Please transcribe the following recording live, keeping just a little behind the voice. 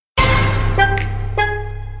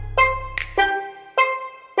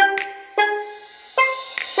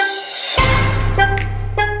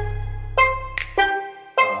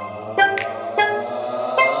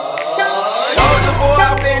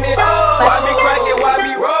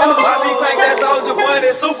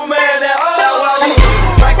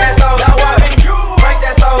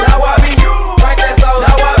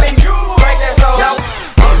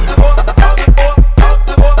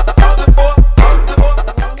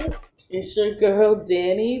It's your girl,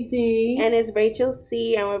 Danny D. And it's Rachel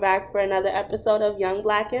C. And we're back for another episode of Young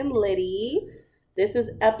Black and Litty. This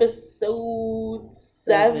is episode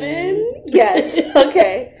 7. Yes.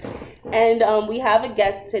 Okay. And we have a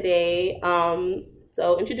guest today.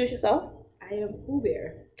 So introduce yourself. I am Pooh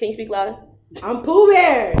Bear. Can you speak louder? I'm Pooh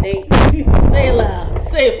Bear. Thanks. Say it loud.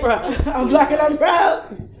 Say it proud. I'm black and I'm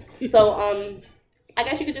proud. So, I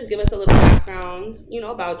guess you could just give us a little background,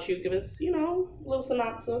 about you. Give us, a little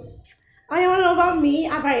synopsis. Oh, you want to know about me?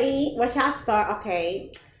 All right. Where should I start?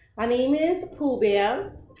 Okay. My name is Pooh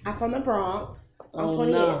Bear. I'm from the Bronx. I'm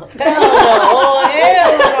 28. No. Oh,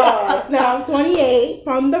 hell No, I'm 28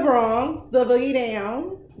 from the Bronx, the boogie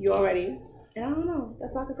down. You already. And I don't know.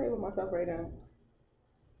 That's all I can say about myself right now.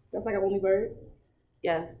 That's like an only bird?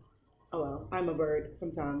 Yes. Oh, well. I'm a bird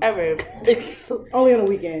sometimes. Ever. Only on the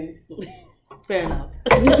weekends. Fair enough.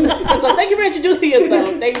 So thank you for introducing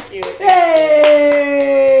yourself. Thank you. Hey!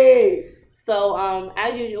 So,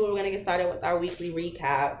 as usual, we're going to get started with our weekly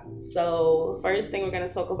recap. So, first thing we're going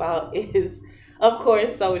to talk about is, of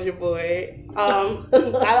course, Soulja Boy. I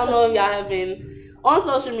don't know if y'all have been on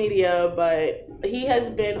social media, but he has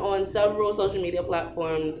been on several social media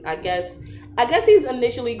platforms. I guess he's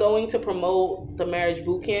initially going to promote the Marriage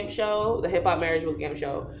Boot Camp show, the Hip Hop Marriage Boot Camp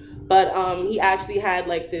show. But he actually had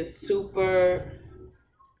like this super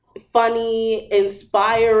funny,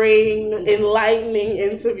 inspiring, enlightening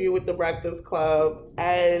interview with the Breakfast Club,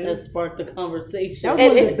 and that sparked the conversation. That was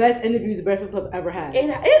one of the best interviews the Breakfast Club's ever had. To me,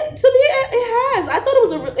 it has. I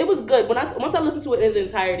thought it was good. Once I listened to it in its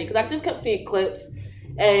entirety, because I just kept seeing clips,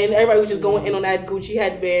 and everybody was just going in on that Gucci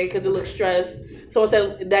headband because it looked stressed. Someone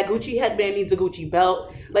said that Gucci headband needs a Gucci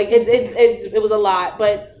belt. Like it was a lot.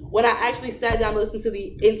 But when I actually sat down to listen to the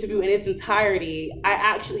interview in its entirety,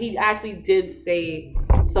 he actually did say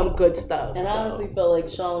some good stuff. And I honestly felt like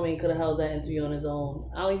Charlamagne could have held that interview on his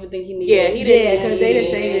own. I don't even think he needed. Yeah, he didn't. Yeah, because they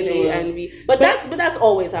didn't say anything. Envy. But that's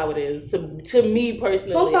always how it is to me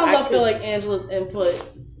personally. Sometimes I feel like Angela's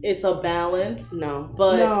input. It's a balance. No.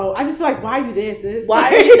 I just feel like, why are you there, sis? Why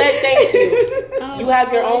are you there? Thank you. You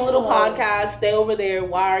have your own little podcast. Stay over there.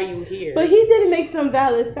 Why are you here? But he didn't make some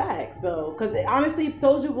valid facts, though. Because honestly,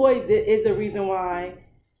 Soulja Boy is the reason why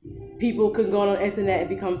people can go on the internet and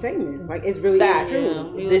become famous. Like, it's really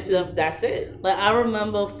true. Yeah. That's it. Like, I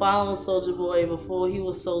remember following Soulja Boy before he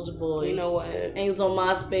was Soulja Boy. You know what? And he was on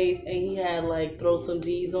MySpace, and he had, like, Throw Some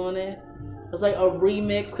G's on it. It was like a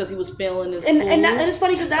remix because he was failing his school. And it's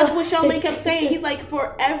funny because that's what Charlamagne kept saying. He's like,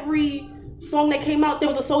 for every song that came out, there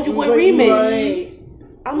was a Soulja Boy remix. Right.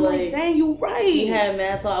 I'm like, dang, you right. He had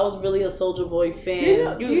mad, so I was really a Soulja Boy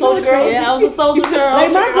fan. You the Soulja girl? Yeah, I was a Soulja girl.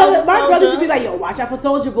 Like my brother used to be like, yo, watch out for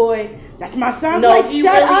Soulja Boy. That's my son. No, like, he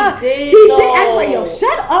shut really up. did. He did ask like, yo,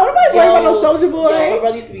 shut up. Nobody worry about no Soulja Boy. Yo, my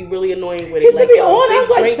brother used to be really annoying with He it. used to be on him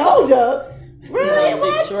like Soulja. Really?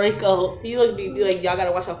 Big Draco. He would be like, y'all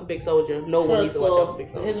gotta watch out for Big Soulja. No one needs to watch out for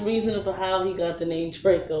Big Soulja. His reason for how he got the name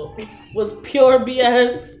Draco was pure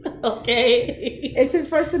BS. Okay, it's his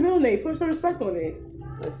first and middle name. Put some respect on it.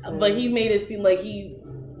 But he made it seem like he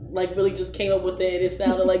really just came up with it. And it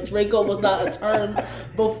sounded like Draco was not a term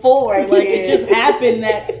before. Like it just happened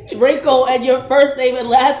that Draco and your first name and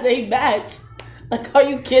last name match. Like, are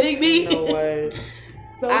you kidding me? No way.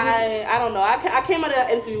 So I don't know. I came out of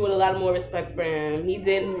that interview with a lot more respect for him. He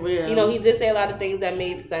did, he did say a lot of things that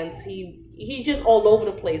made sense. He's just all over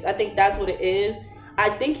the place. I think that's what it is.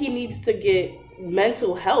 I think he needs to get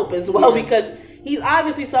mental help as well because he's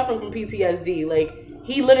obviously suffering from PTSD. Like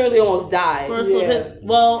he literally almost died.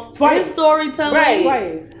 Twice. His storytelling, right?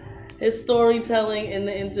 Twice. His storytelling in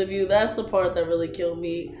the interview. That's the part that really killed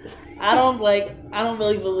me. I don't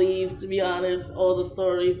really believe, to be honest, all the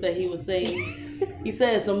stories that he was saying. He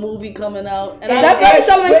said it's a movie coming out. And that's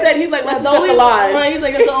what Charlamagne said. He's like, let's cut the line. Right, he's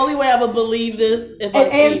like, that's the only way I would believe this if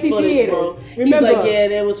I see footage, theaters. Bro. Remember. He's like, yeah,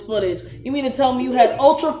 there was footage. You mean to tell me you had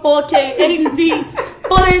Ultra 4K HD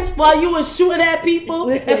footage while you was shooting at people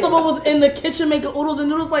and someone was in the kitchen making oodles and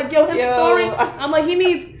noodles? Like, his story. I'm like, he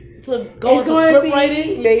needs to go into script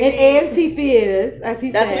writing. In AMC theaters, as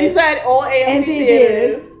he said. That's what he said, all AMC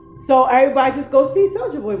theaters. So everybody just go see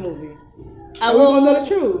Soulja Boy movie. I will know the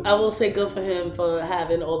truth. I will say good for him for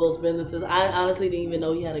having all those businesses. I honestly didn't even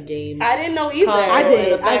know he had a game. I didn't know either. I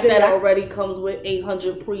did. The fact that already comes with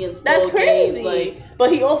 800 pre-installed That's crazy. games.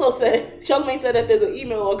 But he also said, Charlamagne said that there's an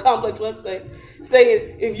email on Complex website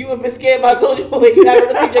saying, if you have been scared by Soulja Boy, you haven't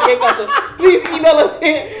received your game console, please email us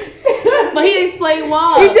here. But he explained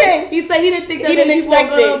why. He did. He said he didn't think that He didn't people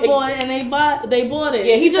expect were gonna it. bought it, and they bought it.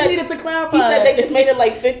 Yeah, he just said- needed to clarify. He said they just made it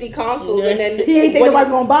like 50 consoles, and then He ain't think nobody's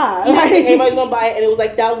gonna buy. He didn't think anybody's gonna buy it, and it was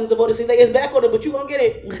like thousands of voters. He's like, it's back order, but you gonna get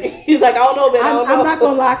it. He's like, I don't know, man. I'm not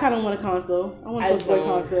gonna lie, I kind of want a console. I want a Soulja Boy don't.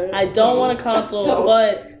 console. I don't want a console,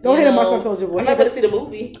 but Don't hit him know, about Soulja Boy. I'm not gonna see the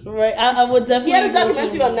movie. Right, I would definitely. He had a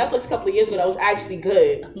documentary on Netflix a couple of years ago that was actually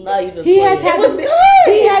good. Not even. He has funny. had It was the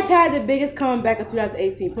good. He has had the biggest comeback of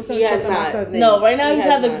 2018. Put some He has respect on my not. son's name. No, right now He he's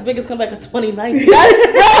has had the not. biggest comeback of 2019.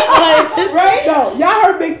 Right? No, y'all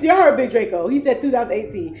heard Big Draco. He said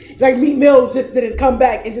 2018. Like Meek Mill just didn't come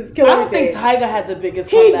back and just kill I don't everything. think Tyga had the biggest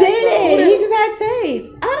He comeback. did. though. He just had taste.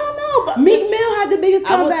 I don't know, but Meek Mill had the biggest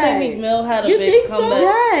I would comeback. say Meek Mill had a You big think so? comeback.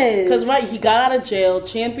 Yes. Because right, he got out of jail.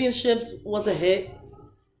 Championships was a hit.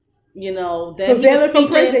 You know, then he Prevail was from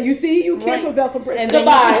speaking. prison. You see, you can't Right. prevail from prison. And then-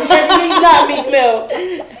 goodbye. You're not Meek Mill.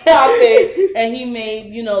 Stop it. And he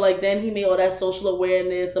made, then he made all that social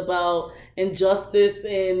awareness about injustice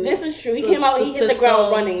and This is true. He the- came out. the He hit the ground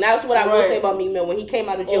system. running. That's what I will Right. say about Meek Mill. When he came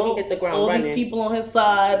out of jail, he hit the ground all running. these people on his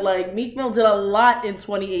side. Like Meek Mill did a lot in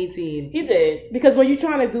 2018. He did. Because when you're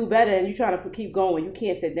trying to do better and you're trying to keep going, you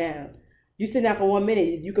can't sit down. You sit down for 1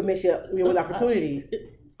 minute, you can miss your opportunity.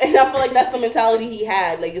 And I feel like that's the mentality he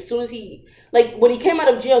had. Like as soon as when he came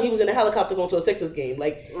out of jail, he was in a helicopter going to a Sixers game.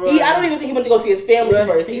 Like I don't even think he went to go see his family Right.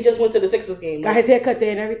 first. He just went to the Sixers game. Got his hair cut there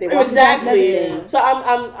and everything. Watch his back and Exactly. everything. So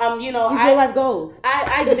I'm These real life goals.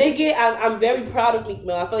 I dig it. I'm very proud of Meek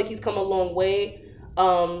Mill. I feel like he's come a long way.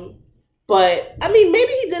 But I mean,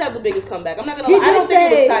 maybe he did have the biggest comeback. I'm not gonna He lie. I don't did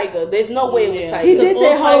think it was say- Tyga. There's no way it was Yeah. Tyga. He did all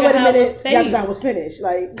say, hold on, Tyga wait a had minute. was That's taste. not was finished.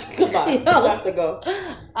 Like, Goodbye. Yo. You have to go.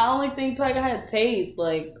 I only think Tyga had taste.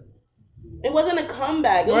 Like It wasn't a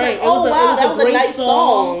comeback. It was Right. like, It was oh a- it wow, was a that was a great nice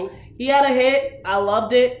song. he had a hit. I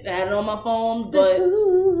loved it. I had it on my phone, but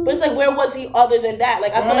But it's like, where was he other than that?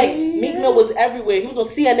 Like, I feel like Right. Meek Mill was everywhere. He was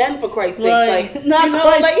on CNN for Christ's sakes. Right. Like, Not you know,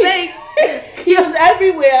 Christ's like sakes. he was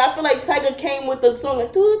everywhere. I feel like Tyga came with the song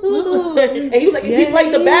like doo doo doo, and he was like he Yeah,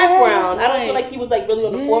 played the background. I don't right. feel like he was like really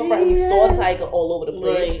on the forefront. We saw Tyga all over the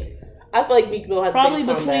place. Right. I feel like Meek Mill has Probably a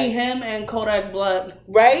big between comeback. him and Kodak Black.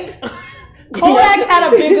 Right? Kodak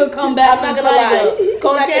had a bigger comeback. I'm not than gonna Tyga, lie.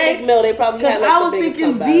 Kodak okay? and Meek Mill, they probably Because had like I the was biggest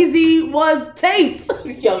thinking comeback. ZZ was taste.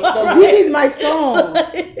 Yo, you know ZZ's my song.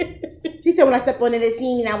 He said when I stepped onto the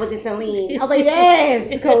scene, I was in Celine. I was like,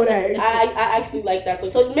 yes, Kodak. I actually like that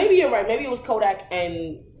song. So maybe you're right. Maybe it was Kodak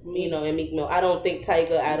and and Meek Mill. I don't think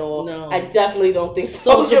Tyga at all. No. I definitely don't think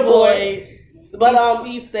Soulja Soulja Boy. But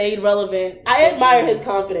he stayed relevant. I admire his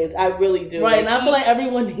confidence. I really do. Right, and I he- feel like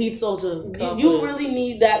everyone needs Soulja's confidence. you really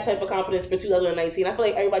need that type of confidence for 2019. I feel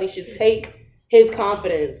like everybody should take his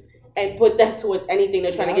confidence and put that towards anything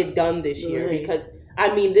they're trying to get done this year. Right. Because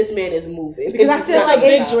I mean, this man is moving. Because I It's feel not like It's a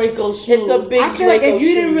big about- Draco shoe. It's a big. I feel like Draco if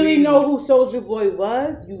you didn't shoe. really know who Soulja Boy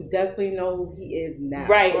was, you definitely know who he is now.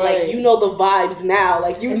 Right, Right. like you know the vibes now,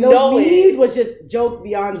 like you And those know memes it. was just jokes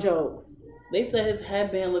beyond jokes. They said his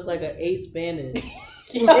headband looked like an Ace Bandit.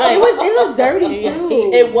 It looked dirty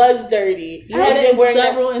too. It was dirty. He had He's it been in wearing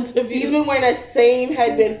several that, interviews. he's been wearing that same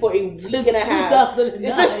headband for a week since and a half.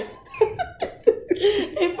 2009.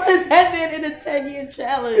 He put his headband in the 10-year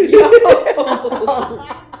challenge.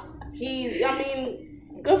 I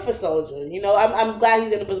mean, good for Soulja. You know, I'm glad he's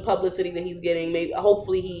getting the publicity that he's getting. Maybe,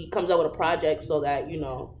 hopefully, he comes out with a project so that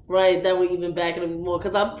Right, that would even back him more.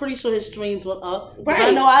 Because I'm pretty sure his streams went up. 'Cause Right.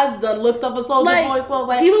 I know I done looked up a Soulja Like, Boy, so I was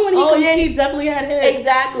like, even when he yeah, he definitely had hits.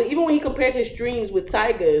 Exactly. Even when he compared his streams with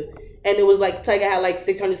Tyga's, and it was like Tyga had like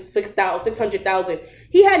 600,000.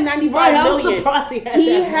 He had 95 Right, I was million. surprised he had He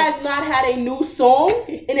that has much. not had a new song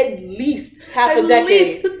in at least half At a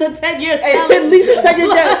decade. least the 10-year At challenge. least a 10-year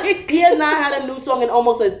Like- challenge. He has not had a new song in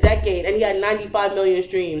almost a decade, and he had 95 million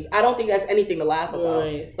streams. I don't think that's anything to laugh about.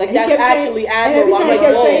 Right. Like And he that's kept actually saying, and every admirable. I'm time like, he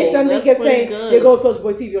kept saying whoa. something, he that's kept pretty saying, good. "Yeah, go Soulja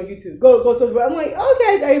Boy TV on YouTube. Go Soulja Boy." I'm like,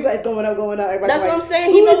 okay, everybody's going up. Everybody's That's like, what I'm saying.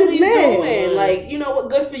 who He knows is what this he's man? doing. Like, you know what?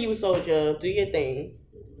 Good for you, Soulja. Do your thing.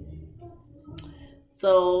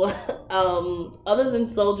 So, other than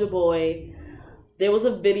Soulja Boy, there was a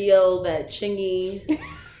video that Chingy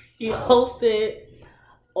posted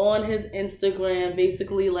on his Instagram,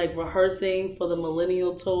 basically like rehearsing for the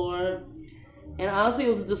Millennial Tour. And honestly, it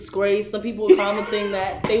was a disgrace. Some people were commenting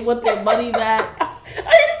that they want their money back. Are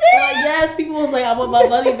you serious? Yes, people was like, I want my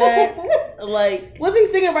money back. Like, Was he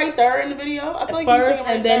singing right there in the video? I feel like he was first, singing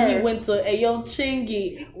right and then there. he went to Ayo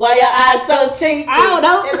Chingy. Why your eyes so chinky? I don't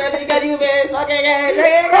know. And then because you been fucking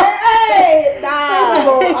Hey, nah. First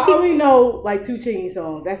of all, I only know like 2 Chingy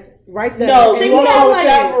songs. That's right there. No, And Chingy Chingy one had call- like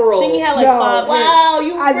several. Chingy had like No. 5 hits. Wow,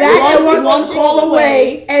 you I really that and Lost one One call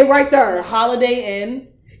away, and right The there. Holiday Inn.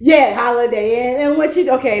 Yeah, Holiday Inn. And what you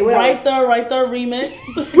okay? What Right else? There remix.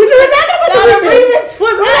 We're not gonna The remix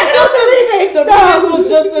was the remix was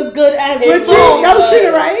just as good as the But song. that was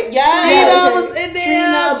Trina, right? Yeah. Trina was in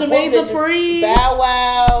there. Jermaine Dupri. Bow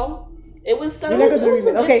Wow. It was stuff. We're not gonna do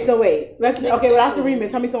remix. Okay, so wait. Without the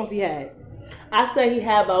remix, how many songs he had? I say he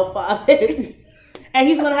had about 5 hits. And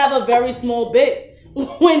he's gonna have a very small bit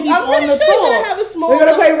when he's on the tour. Gonna have a small. We're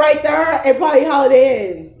gonna play Right There and probably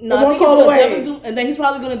Holiday Inn. No, I think he's gonna definitely do, and then he's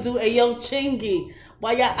probably gonna do Ayo Chingy.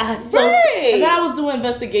 Why y'all eyes so? Right. And then I was doing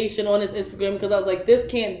investigation on his Instagram because I was like, this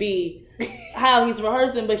can't be how he's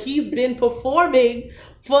rehearsing, but he's been performing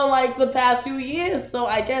for like the past few years. So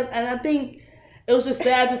I guess, and I think it was just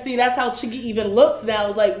sad to see that's how Chingy even looks now. It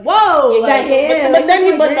was like, whoa, Yeah, like, hair, but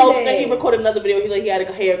then he recorded another video. He had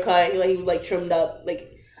a haircut. He was like trimmed up. Like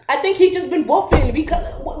I think he's just been woofing because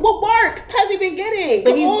what work has he been getting?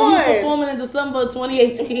 But he's performing in December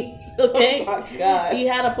 2018. Okay, oh my God. He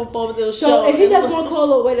had a performance in a show. So if he does One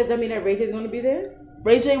Call Away, does that mean that Ray J's going to be there?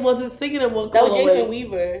 Ray J wasn't singing at One That Call was Away. Jason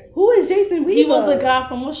Weaver. Who is Jason Weaver? He was the guy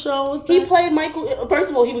from what show was that? He played Michael. First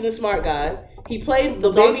of all, he was a smart guy. He played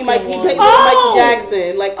the Dark baby Mike. He skin played one. Michael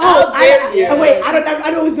Jackson. Like, how dare you? Wait,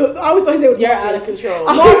 I always thought his name was You're Marcus. out of control.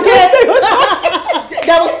 Marcus.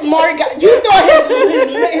 That was smart guy. You thought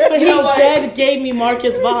his He dead gave me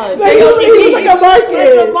Marcus vibes. Like, he was like a Marcus.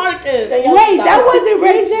 Like a Marcus. Wait, that wasn't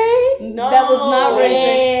Ray J? No, That was not Ray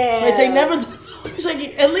J. Yeah. Ray J never did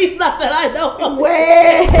Shaky, at least not that I know of.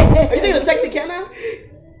 Wait. Are you thinking of Sexy Cat now?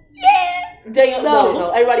 Yeah. No.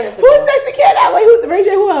 Everybody has to Who's go. Sexy Cat now? Wait, who's Ray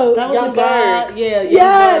J? Who else? That was Young a guy. Berg. Yeah, Young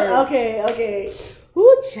Yeah. Berg. Okay.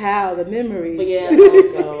 Who child? The memory. But yeah,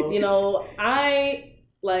 Go. you know,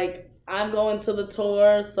 I'm going to the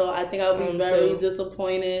tour, so I think I'll be very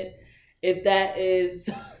disappointed if that is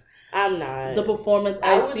I'm not. the performance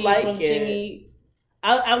I I would see like from it. Chingy.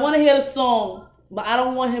 I want to hear the songs, but I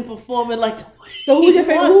don't want him performing like the way So who's your he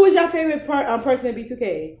favorite? wants. Who was your favorite person in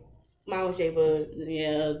B2K? Mine was J-Bug.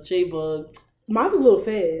 Yeah, J-Bug. Mine was Lil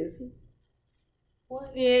Fizz.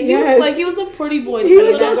 What? Yeah, Yes. he was a pretty boy. He was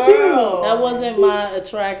too. so That cute. That wasn't my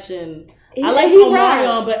attraction. He- I liked he Omarion,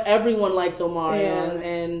 rapped. but everyone liked Omarion, Yeah.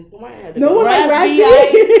 and No one liked Raspy,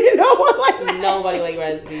 Raspy. No one liked Raspy. Nobody like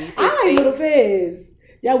Raspy. I like Little Fizz.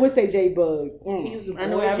 Y'all would say J-Bug. He's I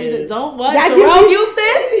know everything. Don't what? Y'all Jerome give me-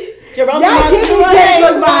 Houston? Jerome Y'all give me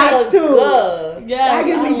J-Bug vibes too. Good. Yeah, I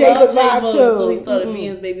give me love J-Bug vibes, J-Bug too. until he started Mhm. being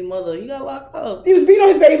his baby mother. He got locked up. He was beating on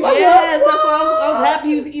his baby mother. Yes, that's why I was happy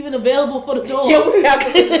he was even available for the door. Yeah, we have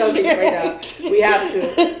to switch something right now. We have to.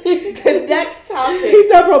 The next topic.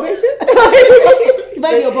 He's on probation.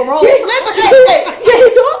 Maybe a parole. Can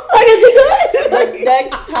he talk? Like, is he good? The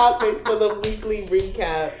next topic for the weekly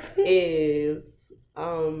recap is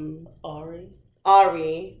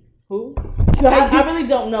Ari. Who? I really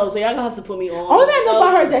don't know, so y'all gonna have to put me on. All I know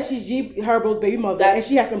about her is that she's G Herbo's baby mother, and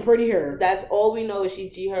she has some pretty hair. That's all we know is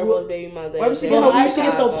she's G Herbo's baby mother. Where was she Well, How I we think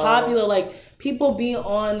it's so Chicago. popular. Like people be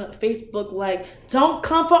on Facebook, like, "Don't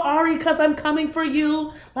come for Ari, cause I'm coming for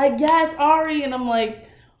you." Like, yes, Ari, and I'm like,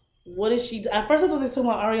 what is she? At first, I thought they were talking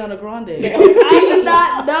about Ariana Grande. I did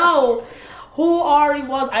not know who Ari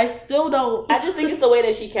was. I still don't. I just think it's the way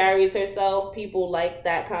that she carries herself. People like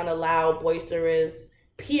that kind of loud, boisterous.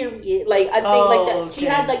 Period. Like I think like that. She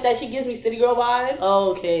has like that. She gives me city girl vibes.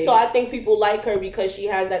 Okay. So I think people like her because she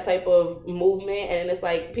has that type of movement, and it's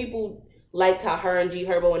like people liked how her and G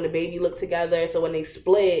Herbo and the baby looked together. So when they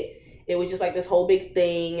split, it was just like this whole big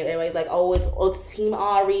thing, and everybody's like, "Oh, it's Team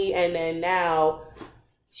Ari," and then now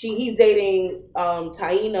he's dating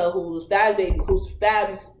Taina, who's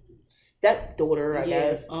Fab's stepdaughter, I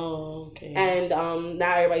guess. Oh, okay. And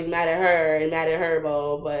now everybody's mad at her and mad at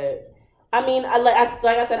Herbo, but. I mean, like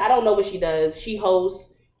I said, I don't know what she does. She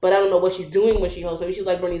hosts, but I don't know what she's doing when she hosts. Maybe she's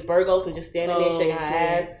like Bernice Burgos and just standing there shaking her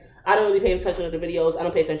ass. I don't really pay attention to the videos. I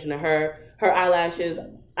don't pay attention to her. Her eyelashes,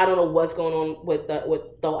 I don't know what's going on with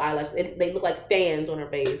the eyelashes. They look like fans on her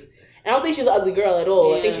face. And I don't think she's an ugly girl at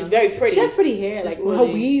all. I think she's very pretty. She has pretty hair. She's like pretty. her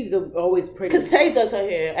weaves are always pretty. Because Tay does her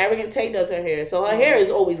hair. Arrogant Tay does her hair. So her hair is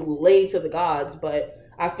always laid to the gods. But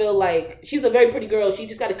I feel like she's a very pretty girl. She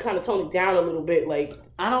just got to kind of tone it down a little bit. Like,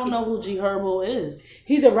 I don't know who G Herbo is.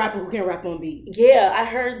 He's a rapper who can rap on beat. yeah, I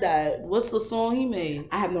heard that. What's the song he made?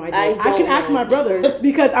 I have no idea. I I can don't ask know. my brothers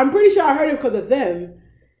because I'm pretty sure I heard it because of them.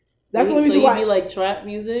 That's the only so reason you why. be like trap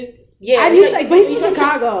music? Yeah, but he's from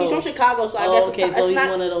Chicago. He's from Chicago, so I guess Okay, it's so he's not,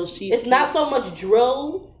 one of those cheap. it's not so much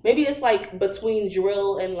drill. Maybe it's like between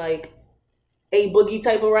drill and like A Boogie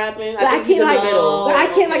type of rapping. I think he's in the middle. I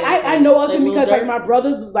can't I know of him because like my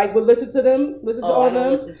brothers like would listen to all of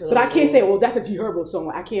them. But I can't say, well, that's a G Herbo song.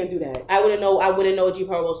 I can't do that. I wouldn't know a G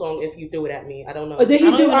Herbo song if you threw it at me. I don't know. But did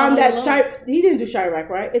he do that Shy? He didn't do Chirac,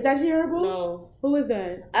 right? Is that G Herbo? No. Who is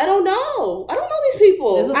that? I don't know. I don't know these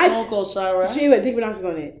people. There's a song called Chirac. Nicki Minaj is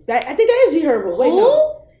on it. I think that is G Herbo. Wait,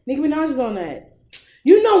 no. Nicki Minaj is on that.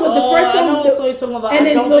 You know what the first song? I know what song you're talking about.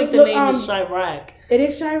 I don't think the name is Chirac. It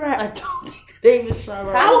is Chirac. I don't think. David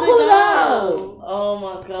Chirac. How pull it up? Oh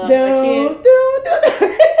my god! I can't.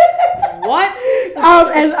 What?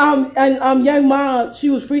 And Young Ma,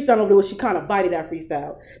 she was freestyling over there. Where she kind of bodied that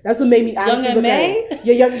freestyle. That's what made me. Young and May.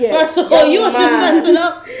 Yeah, yeah. First of all, you were just messing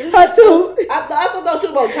up. Her too. I thought that was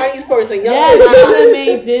about a Chinese person. Young and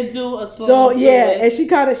May did do a song. So yeah, and she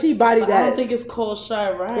bodied that. I don't think it's called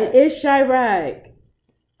Chirac. It is Chirac.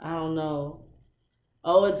 I don't know.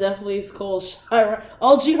 Oh, it definitely is called Chirac.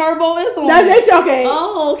 Oh, G Herbo is on That's okay.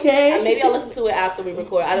 Oh, okay. Maybe I'll listen to it after we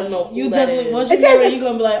record. I don't know who you that definitely, is. Once you hear it, you're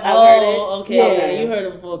going to be like, okay. Yeah. You heard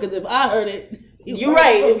it before. Because if I heard it... You're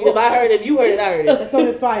right. If I heard it, if you heard it, I heard it. That song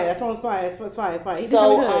is fire. It's fire. So,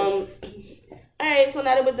 all right. So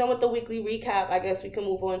now that we're done with the weekly recap, I guess we can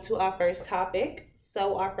move on to our first topic.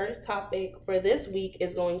 So our first topic for this week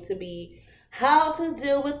is going to be how to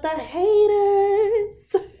deal with the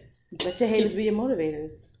haters. Let your haters be your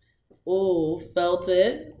motivators. Oh, felt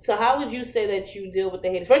it. So how would you say that you deal with the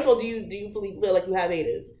haters? First of all, do you feel like you have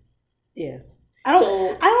haters? Yeah. I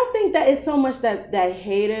don't think that it's so much that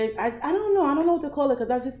haters. I don't know. I don't know what to call it because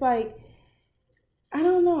I was just like, I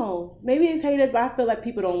don't know. Maybe it's haters, but I feel like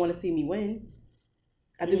people don't want to see me win.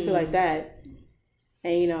 I do feel like that.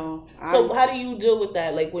 And so how do you deal with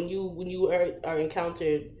that? Like when you are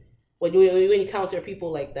encountered, when you encounter people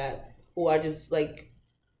like that who are just like,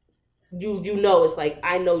 it's like,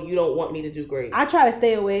 I know you don't want me to do great. I try to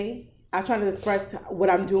stay away. I try to express what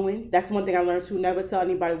I'm doing. That's one thing I learned too. Never tell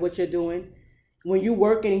anybody what you're doing. When you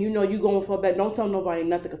working and you going for a bet, don't tell nobody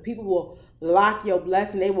nothing because people will lock your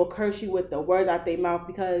blessing. They will curse you with the words out their mouth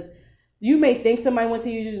because you may think somebody wants to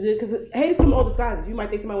see you good because haters come in all disguises. You might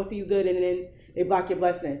think somebody wants to see you good and then they block your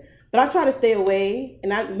blessing. But I try to stay away.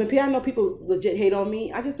 And when I know people legit hate on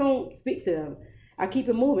me, I just don't speak to them. I keep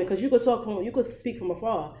it moving because you could speak from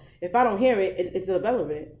afar. If I don't hear it, it's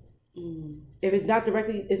irrelevant. If it's not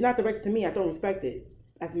directed to me, I don't respect it.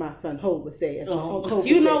 As my son Hope would say. You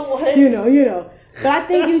know what? You know. But I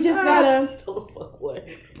think you just gotta. Fuck what?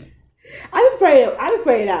 I just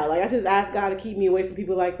pray it out. Like I just ask God to keep me away from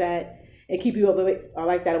people like that and keep you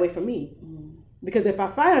like that away from me. Because if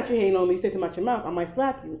I find out you're hating on me, you say something out your mouth, I might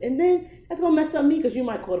slap you, and then that's gonna mess up me because you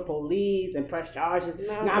might call the police and press charges.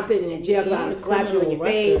 Now I'm sitting in jail because I'm gonna slap you in your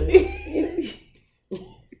face.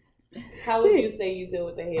 How would you say you deal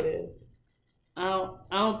with the haters? I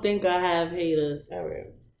don't think I have haters. All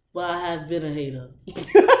right. But I have been a hater.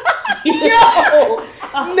 Yo!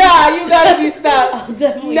 Nah, you gotta be stopped.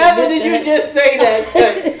 Never did you just say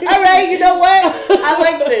that. All right, you know what? I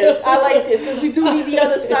like this because we do need the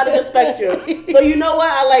other side of the spectrum. So you know what?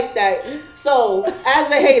 I like that. So as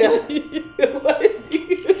a hater,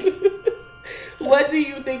 what do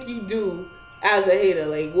you think you do as a hater?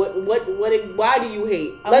 Like what why do you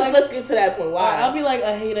hate? Let's get to that point. Why? I'll be like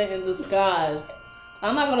a hater in disguise.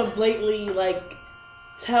 I'm not gonna blatantly like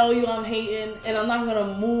tell you I'm hating, and I'm not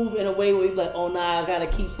gonna move in a way where you're like, oh nah, I gotta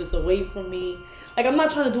keep this away from me. Like I'm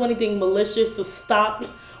not trying to do anything malicious to stop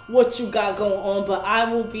what you got going on, but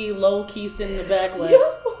I will be low key sitting in the back like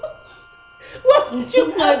what would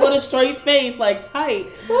you like with a straight face, like tight.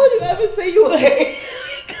 Why would you ever say you hate?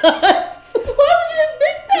 Because why would you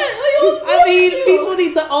admit that? I mean, people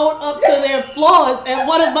need to own up to their flaws, and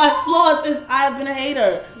one of my flaws is I've been a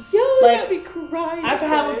hater. Yo, like, be crying. I could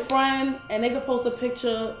have a friend, and they could post a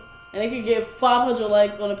picture, and they could get 500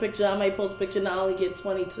 likes on a picture. I might post a picture, and I only get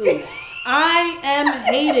 22. I am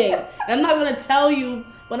hating. I'm not gonna tell you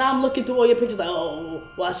when I'm looking through all your pictures, like, oh,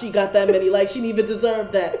 why she got that many likes? She didn't even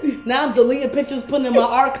deserve that. Now I'm deleting pictures, putting in my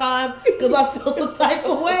archive because I feel some type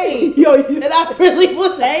of way. And I really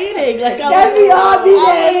was hating. Like, that's the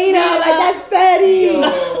hater. Like, that's petty.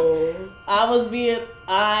 I was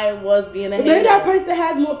being a hater. Maybe that person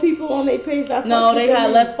has more people on their page. No, they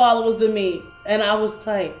had less followers than me, and I was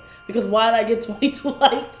tight. Because why did I get 22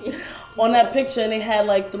 likes on that picture and they had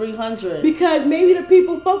like 300? Because maybe the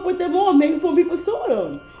people fuck with them more. Maybe people saw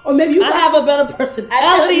them. Or maybe I have a better personality.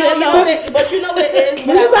 But you know what it is? But you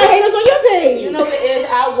got haters on your page. You know what it is?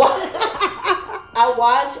 I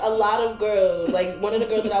watch a lot of girls. Like one of the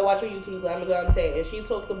girls that I watch on YouTube is Amazon Tay, and she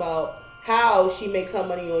talked about how she makes her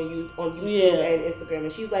money on YouTube and Instagram.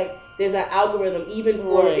 And she's like, there's an algorithm even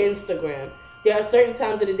for Instagram. there are certain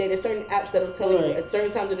times of the day, there's certain apps that'll tell you at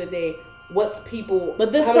certain times of the day what people.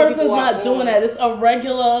 But this person's not doing that. It's a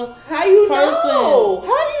regular How you person. know?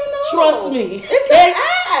 How do you know? Trust me. It's an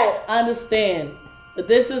app. I understand. But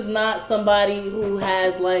this is not somebody who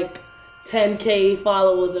has like 10K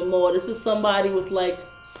followers and more. This is somebody with like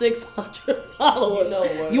 600 followers. You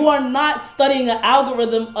know what? You are not studying an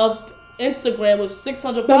algorithm of Instagram with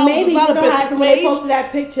 600 But followers. maybe It's so not a high, business when they page. posted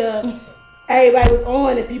that picture, everybody was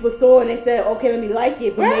on and people saw it and they said, okay, let me like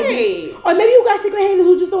it. But maybe, or maybe you got secret haters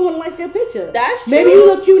who just don't want to like their picture. That's true. Maybe you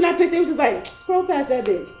look cute in that picture. It was just like, scroll past that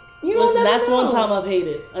bitch. You know, Listen, that's know. one time I've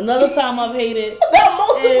hated. Another time I've hated Not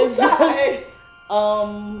multiple is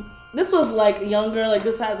times. this was like younger, like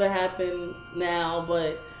this hasn't happened now,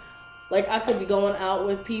 but like I could be going out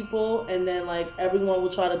with people and then like everyone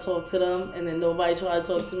would try to talk to them and then nobody try to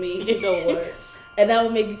talk to me. You know what? And that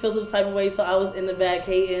would make me feel some type of way, so I was in the back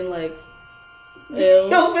hating like ew.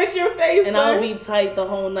 Yo, fix your face. And I would be tight the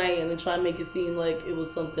whole night and then try to make it seem like it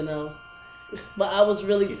was something else. But I was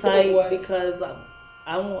really tight because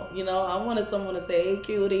I wanted someone to say, hey,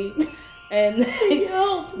 cutie. And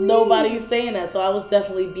nobody's saying that. So I was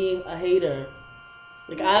definitely being a hater.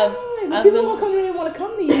 Like people won't come to you, they want to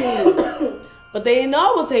come to you. But they didn't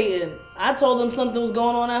know I was hating. I told them something was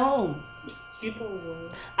going on at home.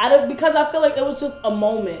 Because I feel like it was just a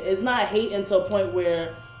moment. It's not hating to a point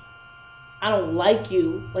where I don't like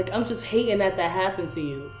you. Like I'm just hating that happened to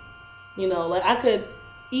you. You know, like I could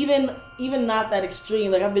even not that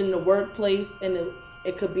extreme. Like I've been in the workplace and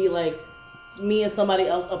it could be like me and somebody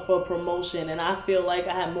else up for a promotion and I feel like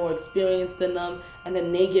I have more experience than them and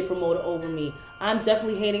then they get promoted over me. I'm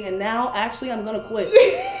definitely hating and now actually I'm gonna quit.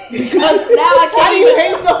 Because now I can't even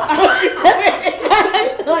hate so much.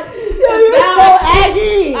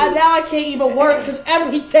 Now I can't even work because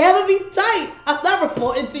every tailor be tight. I'm not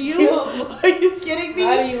reporting to you. Are you kidding me?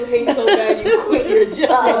 How do you hate so bad you quit your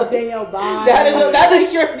job? Oh, Danielle, bye. That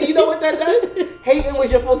is your. You know what that does? Hating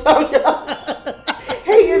was your full-time job.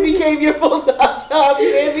 Hating became your full-time job. You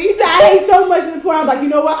hear me? I hate so much to the point I'm like, you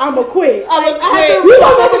know what? I'm gonna quit. I'm gonna quit. You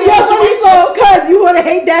gonna go to your 24 because you want to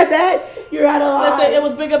hate that bad? You're out of line. Listen, it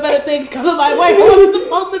was bigger, better things coming my way. I wasn't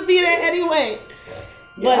supposed to be there anyway.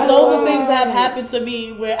 But those are things that have happened to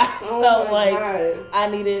me where I felt like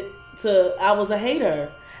I was a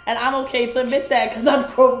hater. And I'm okay to admit that because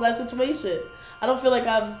I've grown from that situation. I don't feel like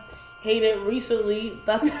I've hated recently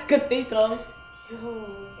that I could think of.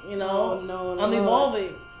 You know, no, I'm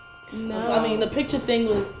evolving. No. I mean, the picture thing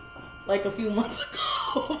was like a few months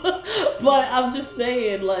ago. But I'm just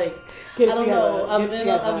saying, like, I don't know. I've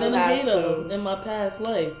been a hater in my past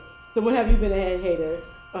life. So when have you been a hater?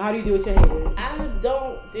 Or how do you deal with your haters? I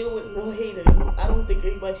don't deal with no haters. I don't think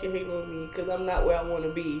anybody should hate on me because I'm not where I want to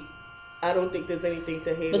be. I don't think there's anything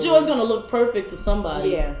to hate on. But you're always going to look perfect to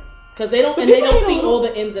somebody. Yeah. Because they don't see all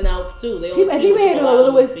the ins and outs too. They only see people hate on the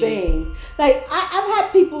littlest see. things. Like I've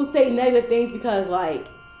had people say negative things because like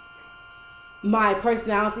my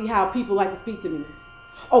personality, how people like to speak to me.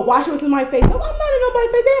 Oh, why should what's in my face? No, I'm not in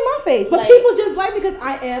nobody's face. They in my face. But like, people just like me because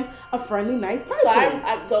I am a friendly, nice person.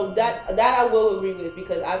 So that I will agree with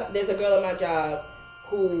because there's a girl at my job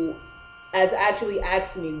who has actually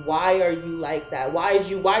asked me, why are you like that? Why is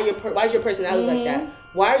your personality like that?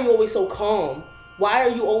 Why are you always so calm? Why are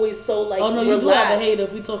you always so like? Oh no, relaxed? you do have a hater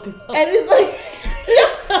if we talking about. And it's like,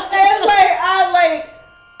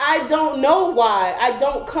 I don't know why. I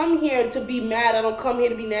don't come here to be mad. I don't come here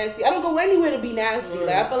to be nasty. I don't go anywhere to be nasty.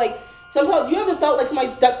 Like I feel like sometimes you ever felt like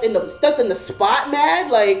somebody stuck in the spot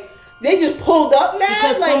mad? Like they just pulled up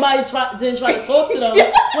mad because like, somebody didn't try to talk to them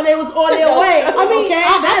when they was on their way. I mean, okay,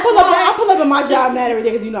 I pull up in my job mad every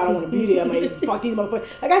day because I don't want to be there. I'm like, fuck these motherfuckers.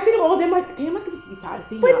 Like I see them all day. I'm like, damn, I could be tired of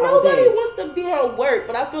seeing But you all nobody day. wants to be at work.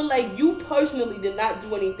 But I feel like you personally did not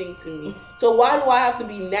do anything to me. So why do I have to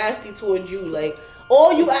be nasty towards you? Like.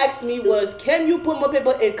 All you asked me was, can you put my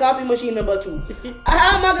paper in copy machine number 2?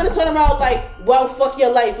 How am I going to turn around like, well, fuck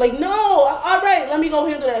your life? Like, no, all right, let me go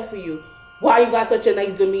handle that for you. Why you got such a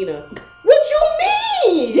nice demeanor? What you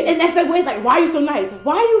mean? Yeah, and that's the way it's like, why are you so nice?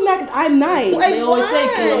 Why are you mad? Because I'm nice. Like, they always why?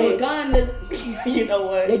 say, kill them with kindness. You know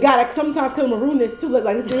what? They gotta sometimes kill them with rudeness too. Look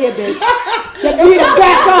like, listen here, bitch. You need to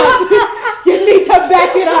back up. You need to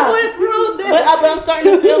back it up. But I'm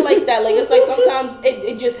starting to feel like that. Like it's like sometimes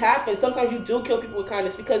it just happens. Sometimes you do kill people with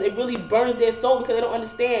kindness because it really burns their soul because they don't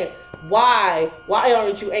understand why. Why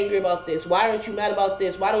aren't you angry about this? Why aren't you mad about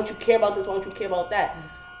this? Why don't you care about this? Why don't you care about that?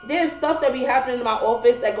 There's stuff that be happening in my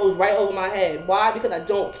office that goes right over my head. Why? Because I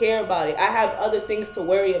don't care about it. I have other things to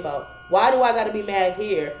worry about. Why do I gotta be mad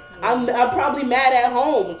here? I'm probably mad at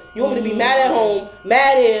home. You want me to be mad at home,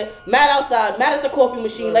 mad here, mad outside, mad at the coffee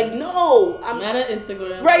machine? Like, no, I'm mad at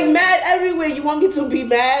Instagram. Right, mad everywhere. You want me to be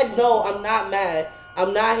mad? No, I'm not mad.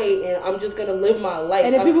 I'm not hating. I'm just gonna live my life.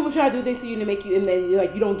 And then people will try to do things to you to make you, and then you're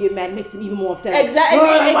like, you don't get mad, it makes them even more upset. Exactly.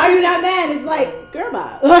 Like, why are you not mad? It's like, girl,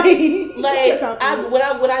 bye.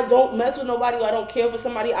 When I don't mess with nobody, or I don't care for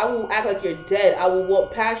somebody, I will act like you're dead. I will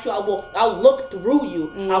walk past you. I'll look through you.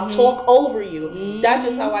 Mm-hmm. I'll talk over you. Mm-hmm. That's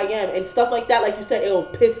just how I am. And stuff like that, like you said, it'll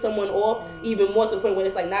piss someone off even more to the point where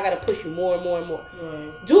it's like, now I gotta push you more and more and more.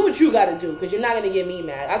 Right. Do what you gotta do, because you're not gonna get me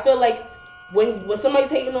mad. I feel like when somebody's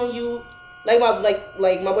hating on you, like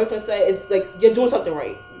my boyfriend said, it's like you're doing something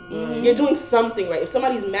right. Mm-hmm. You're doing something right. If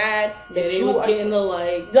somebody's mad that you was getting the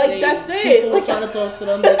likes, that's it. People were trying to talk to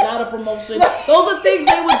them. They got a promotion. Those are things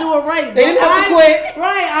they were doing right. They didn't have to quit.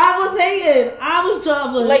 Right. I was hating. I was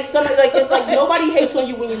troubling. Like somebody, like it's like nobody hates on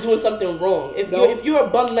you when you're doing something wrong. If you're a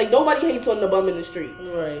bum, like nobody hates on the bum in the street.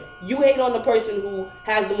 Right. You hate on the person who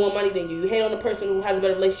has the more money than you. You hate on the person who has a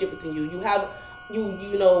better relationship than you. You hate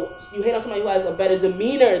on somebody who has a better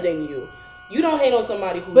demeanor than you. You don't hate on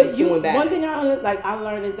somebody who's doing bad. One thing I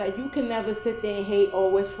learned is that you can never sit there and hate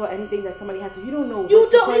or wish for anything that somebody has to. You don't know. You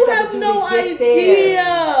have no idea.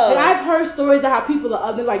 Like, I've heard stories of how people are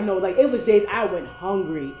other like it was days I went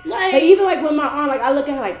hungry. Like even like when my aunt, like I look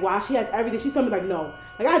at her like, wow, she has everything. She's something like, no,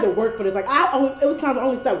 like I had to work for this. Like it was times I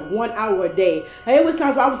only slept 1 hour a day. Like it was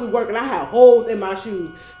times where I went to work and I had holes in my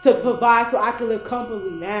shoes to provide so I could live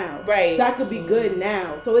comfortably now. Right. So I could be good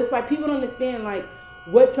now. So it's like people don't understand like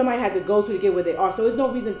what somebody had to go to get where they are. So there's no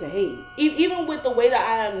reason to hate. Even with the way that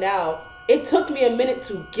I am now, it took me a minute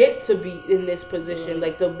to get to be in this position.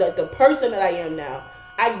 Like the person that I am now.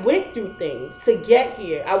 I went through things to get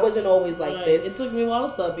here. I wasn't always like this. It took me a while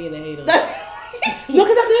to stop being a hater. No, because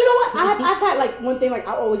you know what? I've had like one thing like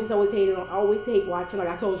I always hated on. I always hate watching, like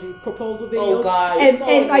I told you, proposal videos. Oh God,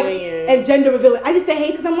 and like and gender revealing. I just say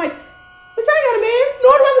hate because I'm like, but I ain't got a man,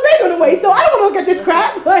 nor do I have a baby on the way, so I don't want to look at this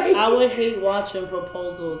crap. Like, I would hate watching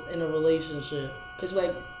proposals in a relationship, cause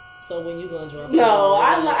like, so when you gonna drop? No,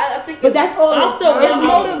 I think. But that's all. It's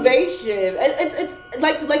motivation. It's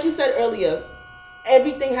like you said earlier.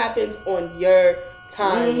 Everything happens on your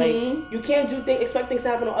time. Mm-hmm. Like you can't expect things to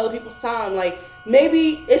happen on other people's time. Like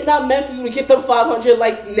maybe it's not meant for you to get them 500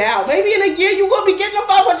 likes now. Maybe in a year you will be getting them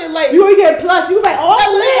 500 likes. You will get plus. You like, oh,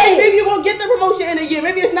 maybe you're gonna get the promotion in a year.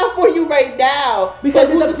 Maybe it's not for you right now.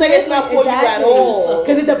 Because who's to say it's not for you at all?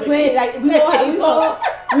 Because it's a plan. Like we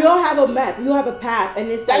all have a map. We all have a path, and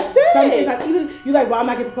it's like something like even you like, why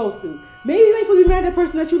am I getting proposed to? Maybe you ain't supposed to be married to the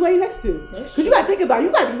person that you lay next to. Because you gotta think about it.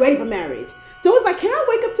 You gotta be ready for marriage. So it's like, can I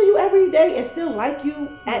wake up to you every day and still like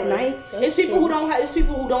you at night? It's people who don't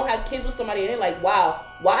have kids with somebody, and they're like, wow,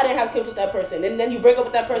 why I didn't have kids with that person? And then you break up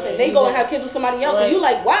with that person, and they go and have kids with somebody else, and you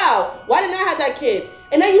like, wow, why didn't I have that kid?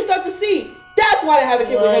 And then you start to see. That's why I have a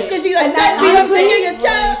kid with him, because you like that beat up your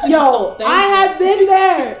child. Yo, I have been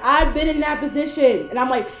there. I've been in that position, and I'm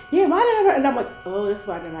like, damn, why did I have? And I'm like, oh, that's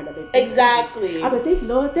why I didn't have that baby. Exactly. I'm like, thank you,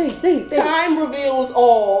 Lord, thanks. Time reveals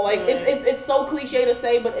all. Like it's so cliche to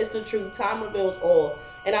say, but it's the truth. Time reveals all,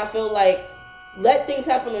 and I feel like let things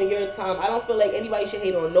happen on your time. I don't feel like anybody should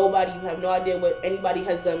hate on nobody. You have no idea what anybody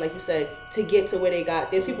has done, like you said, to get to where they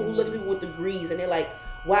got. There's people who look at people with degrees, and they're like,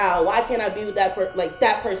 wow, why can't I be with that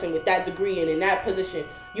person with that degree and in that position?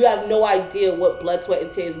 You have no idea what blood, sweat,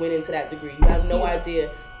 and tears went into that degree. You have no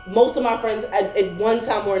idea. Most of my friends at one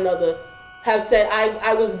time or another have said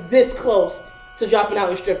I was this close to dropping out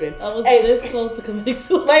and stripping. I was this close to committing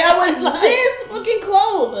suicide. Like I was this fucking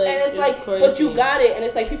close. Like, and it's like, crazy. But you got it. And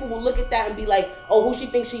it's like people will look at that and be like, oh, who she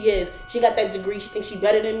thinks she is. She got that degree. She thinks she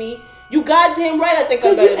better than me. You goddamn right I think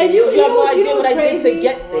I'm better than you. You have no idea what I did to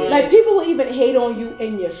get there. Like, people will even hate on you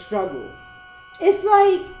in your struggle. It's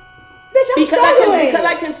like, bitch, I'm struggling. Because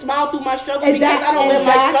I can smile through my struggle. Because I don't let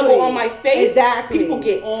my struggle on my face. Exactly. People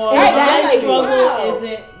get my struggle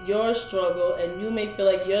isn't your struggle, and you may feel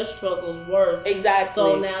like your struggle's worse. Exactly.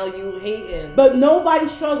 So now you hating. But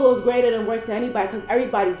nobody's struggle is greater than worse than anybody, because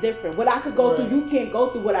everybody's different. What I could go through, you can't go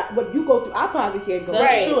through. What you go through, I probably can't go through.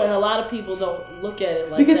 That's true, and a lot of people don't look at it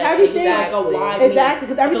like because that. Everything, like a why me. Exactly,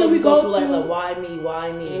 because everything we go through, like why me?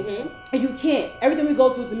 Mm-hmm. And you can't. Everything we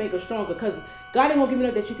go through is to make us stronger, because God ain't gonna give you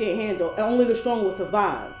nothing that you can't handle, and only the strong will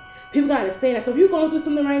survive. People gotta understand that. So if you're going through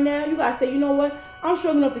something right now, you gotta say, you know what? I'm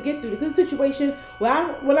strong enough to get through this. Because situations where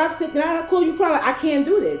I've sit and I call you cry, like, I can't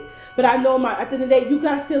do this. But I know at the end of the day, you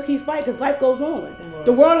gotta still keep fighting, because life goes on. Right.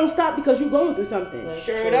 The world don't stop because you're going through something. That's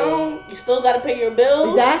sure true. Don't. You still gotta pay your bills.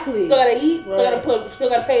 Exactly. Still gotta eat. Right. Still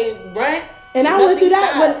gotta pay rent. And I went through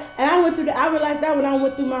that stops. I realized that when I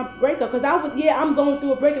went through my breakup, because I'm going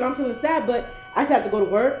through a break and I'm feeling sad, but I still have to go to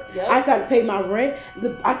work. Yep. I started to pay my rent.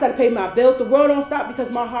 I started to pay my bills. The world don't stop because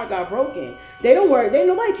my heart got broken. They don't worry. They ain't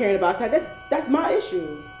nobody caring about that. That's my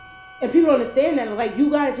issue. And people don't understand that. Like, you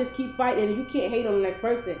gotta just keep fighting, and you can't hate on the next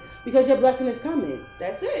person because your blessing is coming.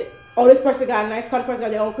 That's it. Oh, this person got a nice car. This person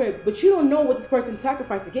got their own crib, but you don't know what this person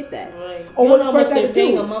sacrificed to get that. Right. Or you what know this how much person had they're to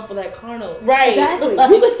paying do. a month for that car note. Right. Exactly. Like,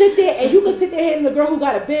 You can sit there hating the girl who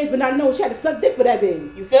got a Benz, but not know she had to suck dick for that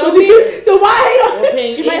Benz. You feel me? So why hate on her?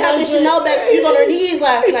 paying She might have the 800 Chanel bag. She was on her knees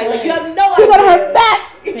last night. Like, you have no She idea. got her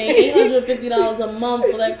back. paying $850 a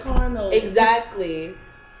month for that car note. Exactly.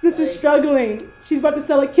 This is struggling. She's about to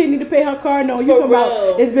sell a kidney to pay her car note. You For talking about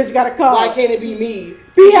real. this bitch got a car? Why can't it be me?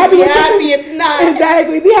 Be happy with happy your, it's not.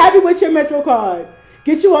 Exactly. Be happy with your Metro card.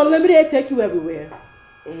 Get you unlimited, take you everywhere.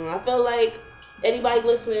 I feel like anybody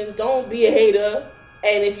listening, don't be a hater.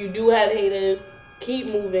 And if you do have haters, keep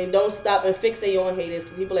moving. Don't stop and fixate on haters.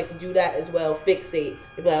 Because people like to do that as well. Fixate.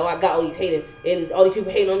 They be like, oh, I got all these haters. And all these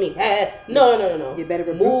people hating on me. No. You better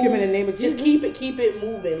rebuke him in the name of Jesus. Just keep it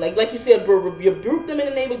moving. Like you said, rebuke them in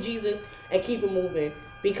the name of Jesus and keep it moving.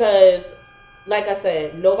 Because, like I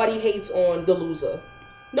said, nobody hates on the loser.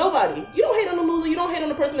 Nobody. You don't hate on the loser. You don't hate on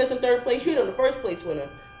the person that's in third place. You hate on the first place winner.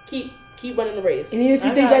 Keep running the race. And even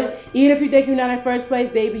if you think you're not in first place,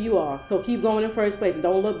 baby, you are. So keep going in first place and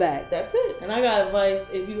don't look back. That's it. And I got advice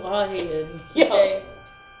if you are hating. Okay,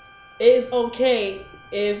 it's okay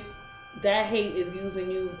if that hate is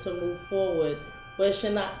using you to move forward, but it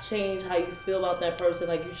should not change how you feel about that person.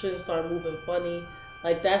 Like, you shouldn't start moving funny.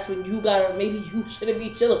 Like, that's when you gotta, maybe you shouldn't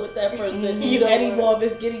be chilling with that person anymore if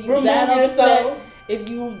it's getting you that upset. If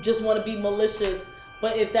you just want to be malicious,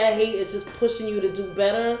 but if that hate is just pushing you to do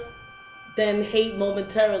better, then hate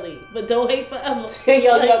momentarily, but don't hate forever.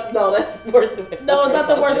 No, that's the worst advice. No, it's not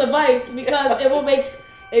the worst advice, because it will make,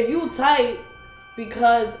 if you tight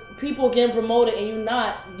because people getting promoted and you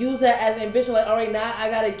not, use that as ambition. Like, all right, now I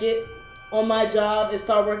gotta get on my job and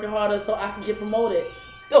start working harder so I can get promoted.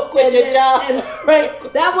 Don't quit your job. Right?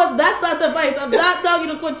 That's not the advice. I'm not telling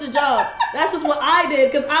you to quit your job. That's just what I did,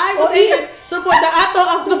 because I was hating to the point that I thought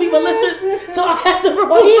I was gonna be malicious, so I had to remove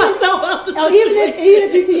myself out the situation. Even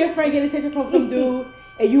if you see your friend get attention from some dude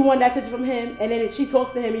and you want that attention from him, and then she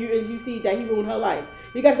talks to him and you see that he ruined her life,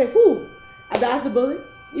 you gotta say, "Whoo, I dodged the bullet."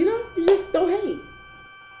 You know, you just don't hate.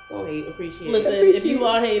 Don't hate, appreciate. Listen, if you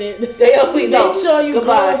are hating, please make sure you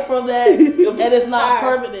Goodbye. grow from that, and it's not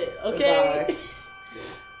permanent. Okay. Goodbye.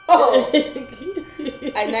 Oh.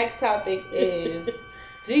 Our next topic is: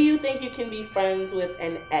 do you think you can be friends with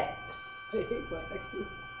an ex? I hate my exes.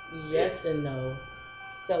 Yes and no.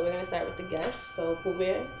 So we're gonna start with the guest. So Pooh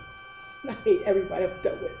I hate everybody I've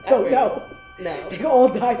dealt with. So no. They can all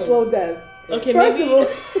die slow deaths. Okay,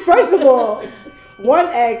 First of all, one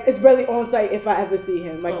ex is really on site if I ever see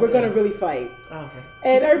him. Like, we're gonna really fight. Okay.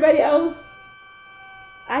 And everybody else,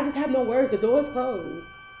 I just have no words. The door is closed.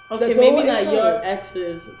 Okay, maybe not your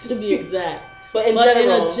exes to be exact, but in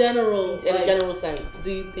a general sense,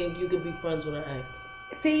 do you think you could be friends with an ex?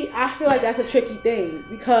 See, I feel like that's a tricky thing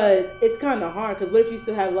because it's kind of hard. Because what if you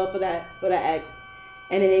still have love for that ex,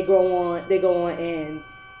 and then they go on and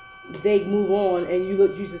they move on, and you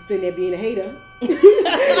just sitting there being a hater, and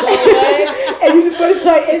you just want to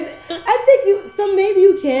like. I think maybe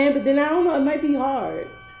you can, but then I don't know. It might be hard.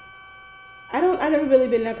 I've never really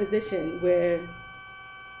been in that position where.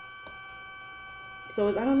 So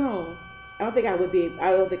I don't know. I don't think I would be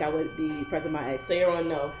friends with my ex. So you're on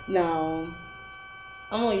no. No.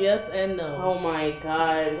 I'm on yes and no. Oh my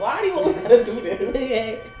god! Why do you want to do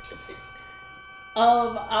this?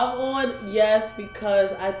 I'm on yes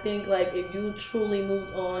because I think, like, if you truly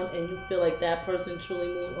moved on and you feel like that person truly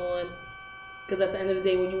moved on, because at the end of the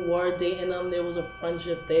day, when you were dating them, there was a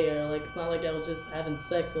friendship there. Like, it's not like I was just having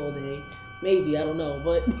sex all day. Maybe, I don't know,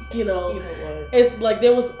 but you know what? It's like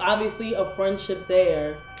there was obviously a friendship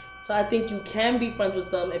there. So I think you can be friends with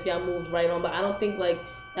them if y'all moved right on, but I don't think like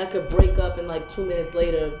I could break up and like 2 minutes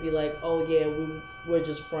later be like, oh yeah, we're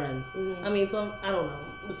just friends. Mm-hmm. I mean, so I don't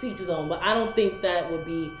know, to each his own, but I don't think that would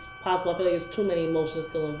be possible. I feel like there's too many emotions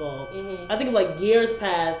still involved. Mm-hmm. I think if like years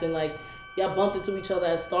passed and like y'all bumped into each other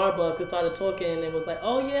at Starbucks and started talking and it was like,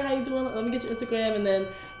 oh yeah, how you doing? Let me get your Instagram, and then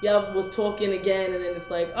y'all was talking again and then it's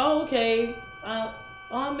like, oh okay,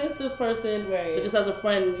 I miss this person. Right. But just as a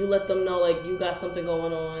friend, you let them know like you got something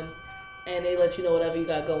going on and they let you know whatever you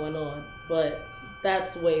got going on. But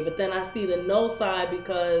that's way. But then I see the no side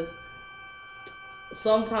because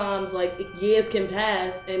sometimes like years can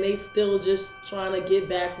pass and they still just trying to get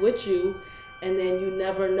back with you, and then you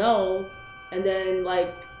never know, and then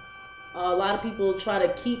like a lot of people try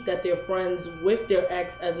to keep that they're friends with their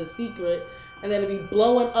ex as a secret, and then it be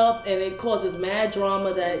blowing up, and it causes mad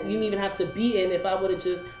drama that you didn't even have to be in if I would have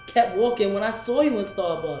just kept walking when I saw you in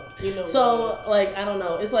Starbucks. You know. So, like, I don't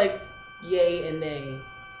know. It's like yay and nay.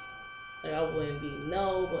 Like, I wouldn't be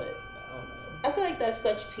no, but I don't know. I feel like that's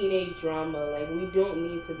such teenage drama. Like, we don't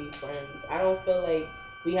need to be friends. I don't feel like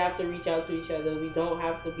we have to reach out to each other. We don't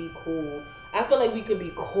have to be cool. I feel like we could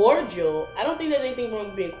be cordial. I don't think there's anything wrong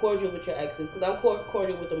with being cordial with your exes, because I'm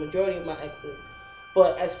cordial with the majority of my exes.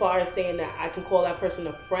 But as far as saying that I can call that person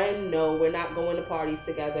a friend, no, we're not going to parties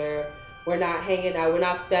together. We're not hanging out. We're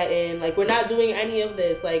not fetting. Like, we're not doing any of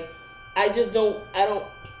this. Like, I just don't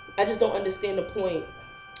understand the point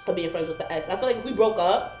of being friends with the ex. I feel like if we broke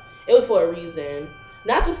up, it was for a reason.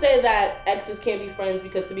 Not to say that exes can't be friends,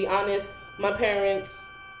 because to be honest, my parents,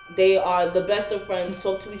 they are the best of friends,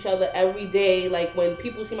 talk to each other every day. Like, when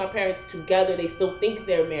people see my parents together, they still think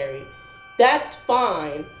they're married. That's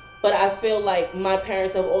fine, but I feel like my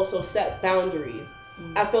parents have also set boundaries.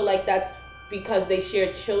 Mm. I feel like that's because they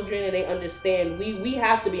share children and they understand we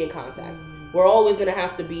have to be in contact. Mm. We're always going to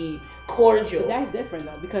have to be cordial. But that's different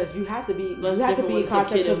though, because you have to be in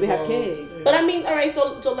contact because we have kids. Yeah. But I mean, all right,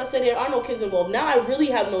 so let's say there are no kids involved. Now I really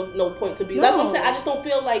have no point to be. No. That's what I'm saying. I just don't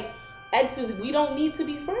feel like exes, we don't need to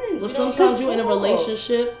be friends. But sometimes you're in a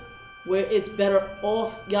relationship where it's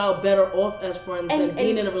y'all better off as friends than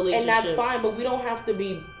being in a relationship. And that's fine, but we don't have to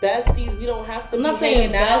be besties. We don't have to I'm be not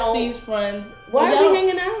saying hanging out. Besties, friends. Why are we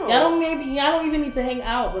hanging out? Y'all don't even need to hang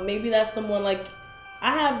out, but maybe that's someone like,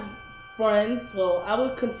 I have friends, well, I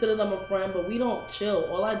would consider them a friend, but we don't chill.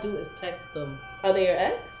 All I do is text them. Are they your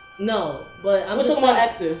ex? No, but we're talking about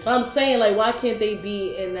exes. But I'm saying, like, why can't they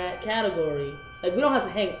be in that category? Like, we don't have to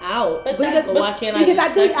hang out. But why can't I just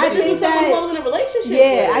text you? I think someone who was in a relationship.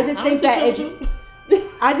 Yeah, I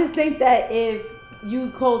just think that if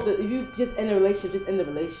you just in a relationship, just in the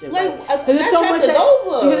relationship. Like, there's so much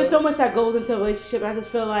over. Because there's so much that goes into a relationship. I just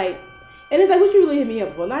feel like, and it's like, what you really hit me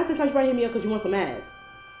up for? Not just somebody hit me up because you want some ass.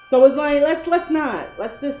 So it's like,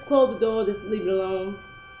 let's just close the door, just leave it alone.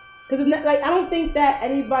 Because it's not, like, I don't think that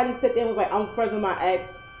anybody sit there and was like, I'm friends with my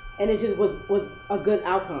ex, and it just was a good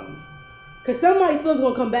outcome. Because somebody feels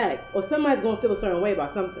going to come back, or somebody's going to feel a certain way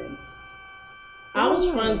about something. I was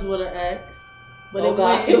friends with an ex,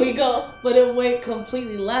 but here we go. But it went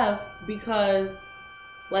completely left because,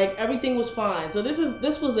 like, everything was fine. So this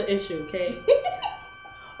was the issue, okay?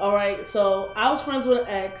 All right, so I was friends with an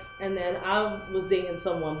ex, and then I was dating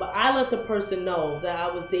someone, but I let the person know that I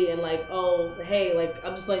was dating, like, oh, hey, like,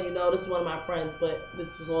 I'm just letting you know this is one of my friends, but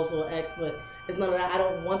this was also an ex, but it's none of that. I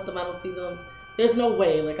don't want them. I don't see them. There's no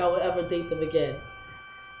way, like, I would ever date them again.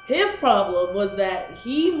 His problem was that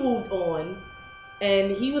he moved on, and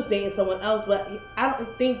he was dating someone else, but I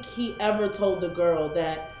don't think he ever told the girl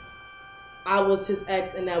that I was his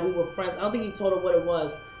ex and that we were friends. I don't think he told her what it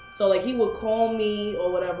was. So, like, he would call me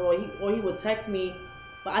or whatever, or he would text me,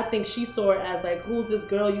 but I think she saw it as, like, who's this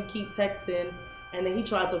girl you keep texting? And then he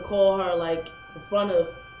tried to call her, like, in front of,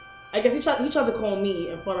 I guess he tried to call me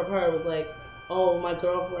in front of her. It was like, oh, my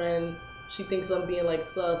girlfriend, she thinks I'm being, like,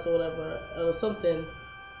 sus or whatever, or something.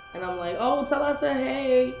 And I'm like, oh, tell her I said,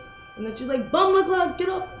 hey. And then she's like, bum the clock, get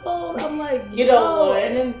off the phone. I'm like, you know what?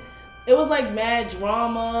 And then it was, like, mad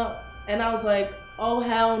drama. And I was like, oh,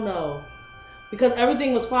 hell no. Because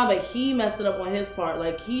everything was fine, but he messed it up on his part.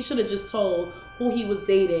 Like, he should have just told who he was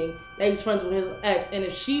dating, that he's friends with his ex. And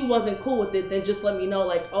if she wasn't cool with it, then just let me know,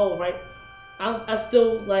 like, oh, right, I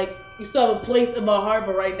still, like, you still have a place in my heart,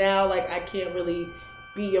 but right now, like, I can't really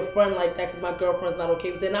be your friend like that because my girlfriend's not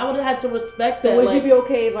okay with it. And I would have had to respect that. So would you be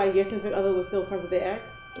okay if, like, your significant other was still friends with their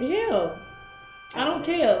ex? Yeah. I don't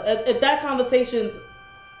care. If that conversation's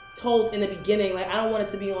told in the beginning, like, I don't want it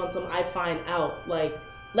to be on some I find out, like,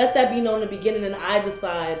 let that be known in the beginning, and I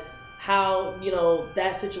decide how, you know,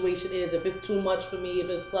 that situation is. If it's too much for me, if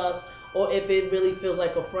it's sus, or if it really feels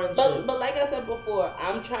like a friendship. But like I said before,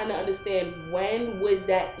 I'm trying to understand, when would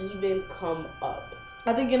that even come up?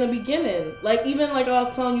 I think in the beginning. Like, even like I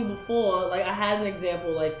was telling you before, like, I had an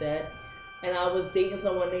example like that, and I was dating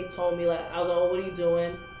someone, they told me, like, I was like, oh, what are you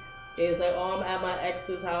doing? It was like, oh, I'm at my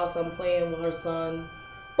ex's house, I'm playing with her son.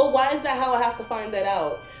 But why is that how I have to find that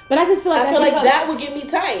out? But I just feel like that would get me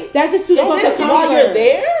tight. That's just too much to while you're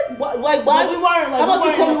there. Like, why? We weren't. Like, how about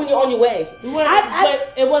you call me when you're on your way? We weren't.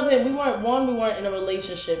 But it wasn't. We weren't in a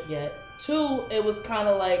relationship yet. Two, it was kind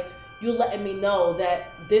of like you letting me know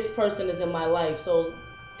that this person is in my life. So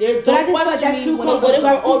Don't but I just feel like question that's me too when close. What I'm if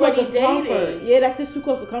That's we're too close already to comfort. dating? Yeah, that's just too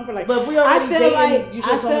close to comfort. Like, But if we already I feel dating, like you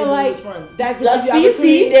should tell me we was friends. that just Let's gives you see,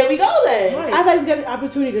 opportunity. there we go then. Right. I feel like it's an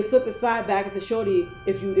opportunity to slip and slide back into shorty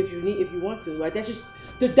if you want to. Like, that's just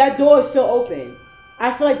that door is still open.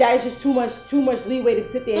 I feel like that is just too much leeway to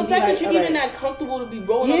sit there The and fact be like, that you're even that comfortable to be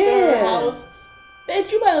rolling up Yeah. in her house,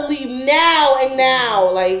 bitch, you better leave now and now.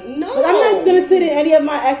 Like, no. Like, I'm not just gonna sit in any of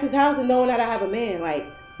my ex's house and knowing that I have a man.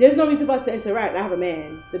 Like, there's no reason for us to interact. I have a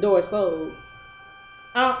man. The door is closed.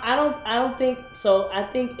 I don't think so. I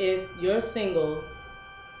think if you're single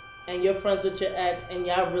and you're friends with your ex and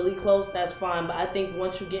y'all really close, that's fine. But I think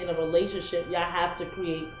once you get in a relationship, y'all have to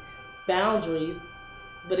create boundaries.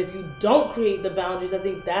 But if you don't create the boundaries, I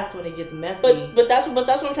think that's when it gets messy. But that's what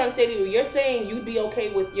I'm trying to say to you. You're saying you'd be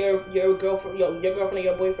okay with your girlfriend, your girlfriend or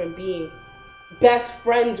your boyfriend being best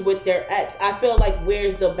friends with their ex. I feel like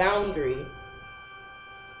where's the boundary?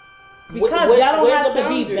 Because y'all don't have to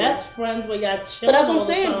boundary? be best friends where y'all chill. But that's what all I'm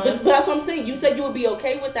the saying. time. But that's what I'm saying. You said you would be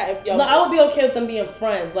okay with that if y'all. No, I would be okay with them being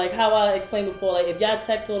friends. Like how I explained before. Like if y'all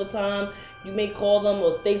text all the time, you may call them,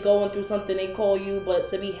 or if they going through something, they call you. But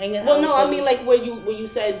to be hanging out. Well, no, with I them, mean like where you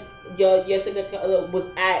said your significant other was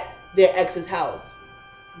at their ex's house.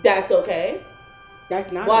 That's okay.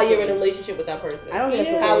 That's not While okay. you're in a relationship with that person. I don't think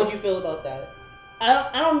that's okay. How would you feel about that?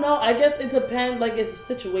 I don't know. I guess it depends. Like it's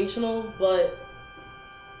situational, but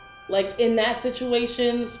like in that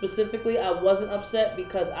situation specifically, I wasn't upset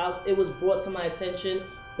because it was brought to my attention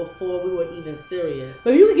before we were even serious.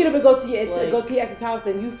 But you can get up and go to your Like- go to your ex's house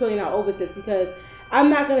and you feeling out over this, because I'm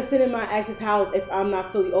not gonna sit in my ex's house if I'm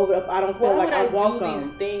not fully over. If I don't feel Why like would I'm I welcome. do these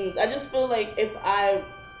things? I just feel like if I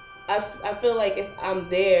feel like if I'm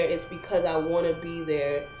there, it's because I want to be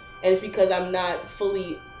there, and it's because I'm not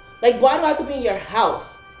fully. Like, why do I have to be in your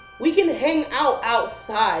house? We can hang out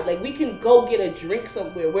outside. Like, we can go get a drink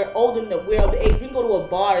somewhere. We're old enough. We're of age. We can go to a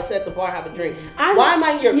bar and sit at the bar, have a drink. Why am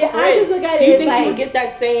I in your crib? I just look at Do it you as think like, you would get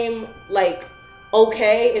that same, like,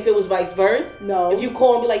 okay if it was vice versa? No. If you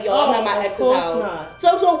call and be like, yo, I'm not my of ex's course house. not.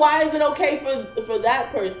 So why is it okay for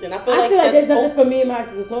that person? I feel like there's that's nothing for me and my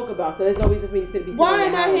exes to talk about, so there's no reason for me to sit. Why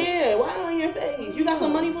am I here? Why on your face? You got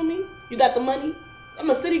some money for me? You got the money? I'm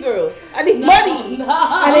a city girl. I need money. No.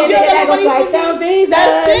 I need You to got get money that for down me? visa.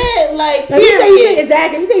 That's it. Like, If you say period.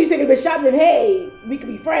 exactly. If you say you're taking a bit shopping, then hey, we could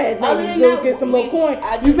be friends. Other Maybe than you'll that, get some little coin.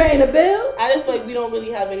 I You just- paying a bill? I just feel like we don't really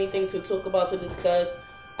have anything to talk about, to discuss.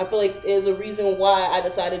 I feel like there's a reason why I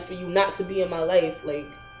decided for you not to be in my life. Like,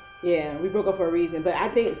 Yeah, we broke up for a reason, but I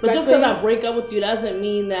think But especially just because I break up with you doesn't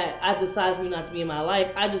mean that I decide for you not to be in my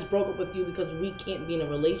life. I just broke up with you because we can't be in a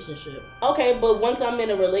relationship. okay, but once I'm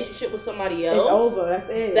in a relationship with somebody else, it's over. That's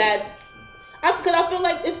it. Because I feel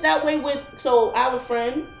like it's that way with. So I have a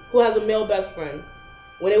friend who has a male best friend.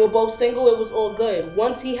 When they were both single, it was all good.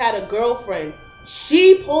 Once he had a girlfriend,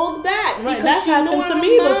 she pulled back Right, because that she knew happened in to her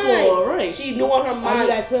me mind. before, right. She knew in her I knew mind.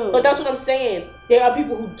 that too. But that's what I'm saying. There are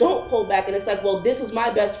people who don't pull back, and it's like, well, this was my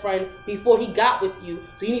best friend before he got with you,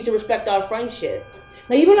 so you need to respect our friendship.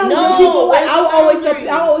 Like, even when I was No, with people, like where's I the would always boundary?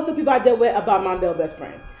 tell people I dealt with about my male best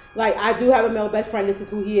friend. Like, I do have a male best friend. This is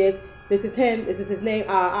who he is. This is him. This is his name.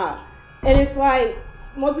 And it's like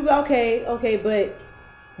most people, okay, but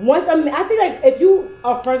once I think like if you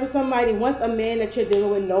are friends with somebody, once a man that you're dealing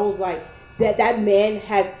with knows like that man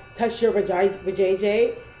has touched your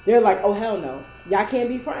vajayjay, they're like, oh hell no, y'all can't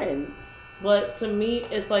be friends. But to me,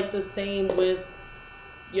 it's like the same with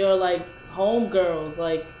your like homegirls.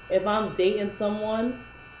 Like if I'm dating someone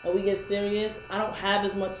and we get serious, I don't have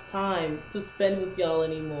as much time to spend with y'all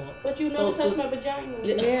anymore. But you So never it's touched just- my vagina.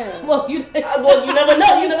 Yeah. Well, you never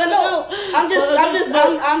know. You never know. I'm just saying.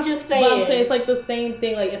 But I'm saying it's like the same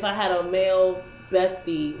thing. Like if I had a male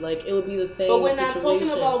bestie, like it would be the same. But we're not situation.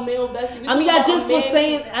 talking about male bestie. I mean, I just was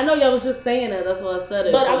saying. I know y'all was just saying that. That's why I said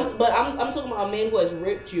it. But I'm talking about a man who has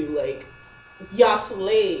ripped you, like y'all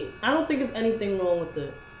slayed. I don't think there's anything wrong with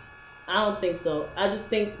it. I don't think so. I just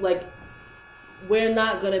think like we're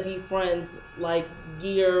not gonna be friends like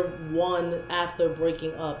year one after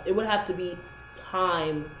breaking up. It would have to be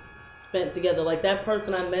time spent together. Like that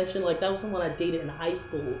person I mentioned, like that was someone I dated in high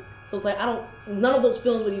school. So it's like none of those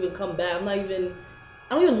feelings would even come back. I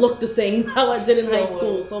don't even look the same how I did in high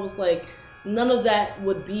school. So it's like none of that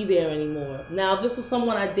would be there anymore. Now, if this was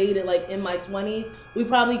someone I dated like in my 20s, we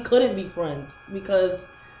probably couldn't be friends because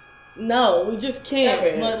no, we just can't.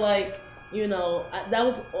 Never. But like, you know, I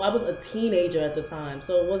was a teenager at the time,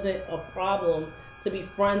 so it wasn't a problem to be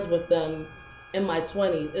friends with them in my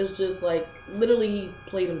 20s. It's just like literally he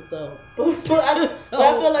played himself. But I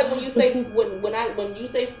feel like when you say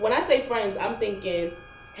when I say friends, I'm thinking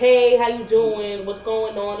hey, how you doing? What's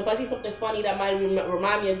going on? If I see something funny that might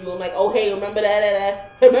remind me of you, I'm like, oh, hey, remember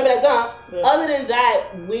that remember that time? Yeah. Other than that,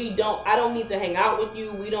 I don't need to hang out with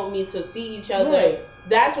you. We don't need to see each other. Right.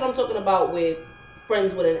 That's what I'm talking about with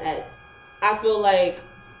friends with an ex. I feel like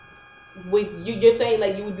with you're saying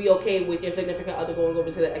like you would be okay with your significant other going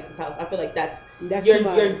over to the ex's house. I feel like that's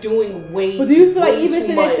you're doing way. But do you feel like even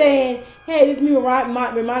sitting there saying, "Hey, this me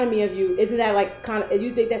reminding me of you," isn't that like kind of?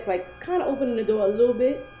 You think that's like kind of opening the door a little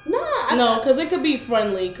bit? No, because it could be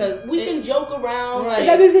friendly. Because we can joke around. Right.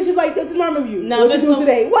 That means she's like, "This is reminding you." No, what you doing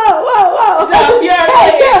today? Whoa! No, you're right.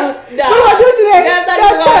 What do I do today? That's not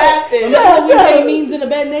even gonna happen. Remember we made memes in the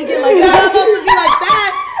bed naked? Like, no, I'm supposed to be like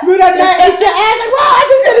that. Move that ate your ass like, whoa, I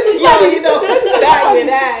just said this was funny. You know, not with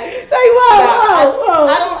that. Like, whoa.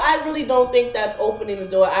 I really don't think that's opening the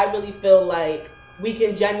door. I really feel like we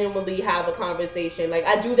can genuinely have a conversation. Like,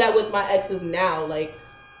 I do that with my exes now. Like,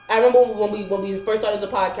 I remember when we first started the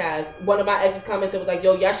podcast, one of my exes commented was like,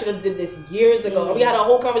 yo, y'all should have did this years ago. And we had a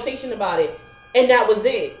whole conversation about it. And that was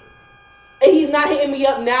it. And he's not hitting me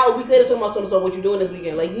up now a week later talking about something, so what you doing this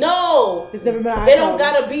weekend? Like, no. It don't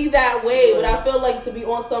gotta be that way. But I feel like to be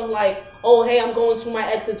on some like, oh, hey, I'm going to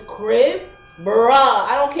my ex's crib. Bruh,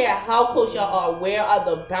 I don't care how close y'all are. Where are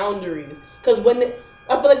the boundaries? Because I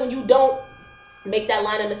feel like when you don't make that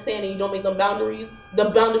line in the sand and you don't make them boundaries, the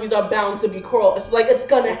boundaries are bound to be crossed. Like, it's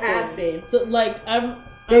gonna happen. So, like,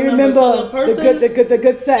 they remember the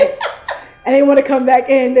good sex. And they want to come back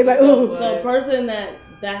in. They're like, ooh. So a person that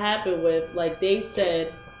happened with, like, they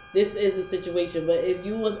said this is the situation, but if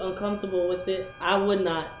you was uncomfortable with it, I would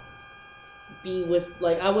not be with,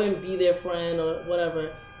 like, I wouldn't be their friend or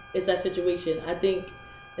whatever. It's that situation. I think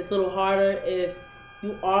it's a little harder if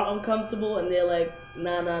you are uncomfortable and they're like,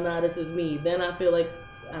 nah, this is me. Then I feel like,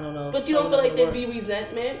 I don't know. But you don't feel like there'd be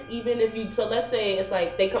resentment, even if you, so let's say it's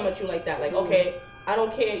like they come at you like that, like, okay, I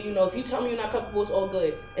don't care, you know, if you tell me you're not comfortable, it's all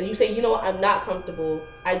good. And you say, you know what, I'm not comfortable.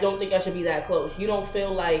 I don't think I should be that close. You don't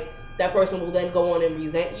feel like that person will then go on and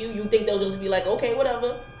resent you. You think they'll just be like, okay,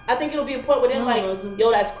 whatever. I think it'll be a point where they're like,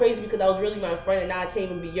 yo, that's crazy because that was really my friend and now I can't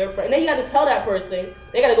even be your friend. And then you got to tell that person,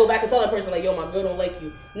 they got to go back and tell that person like, yo, my girl don't like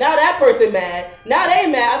you. Now that person mad. Now they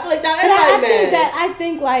mad. I feel like now everybody mad. I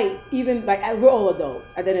think like, even like, we're all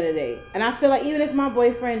adults at the end of the day. And I feel like even if my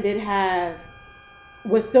boyfriend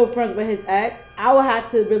was still friends with his ex, I would have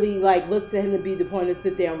to really like look to him to be the point to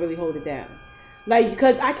sit there and really hold it down. Like,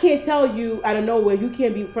 because I can't tell you out of nowhere you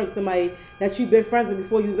can't be friends with somebody that you've been friends with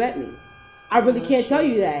before you met me. I really can't tell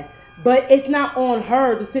you that. But it's not on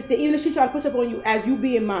her to sit there. Even if she try to push up on you as you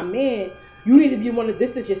being my man, you need to be one to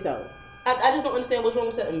distance yourself. I just don't understand what's wrong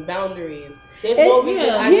with setting boundaries. There's no reason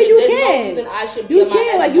I should be at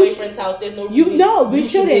my ex-boyfriend's house. There's no reason you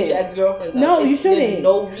should be at your ex-girlfriend's house. No, you shouldn't. There's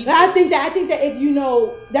no reason. I think that if you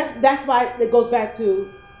know, that's why it goes back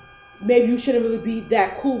to maybe you shouldn't really be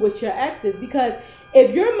that cool with your exes, because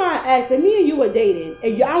if you're my ex and me and you are dating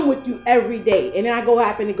and I'm with you every day and then I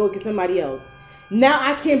happen to go get somebody else, now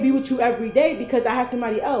I can't be with you every day because I have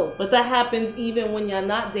somebody else. But that happens even when you're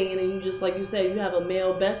not dating and you just, like you said, you have a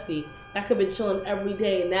male bestie. I could be chilling every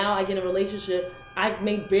day. Now I get in a relationship, I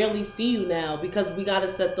may barely see you now because we got to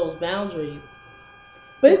set those boundaries.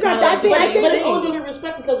 But it's not that thing. But it's always going to be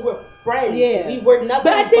respect because we're friends. Yeah. We were nothing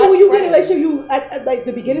but I think when you get in a relationship, you at like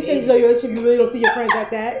the beginning stages of your relationship, you really don't see your friends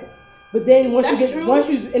like that. But then once you're in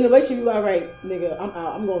a relationship, you're like, all right, nigga, I'm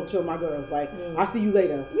out. I'm going to chill with my girls. Like, I'll see you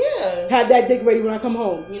later. Yeah. Have that dick ready when I come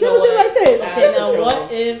home. Shit like this. Okay, now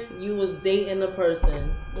what if you was dating a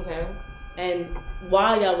person? Okay. And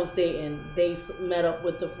while y'all was dating, they met up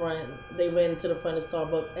with the friend. They ran into the friend at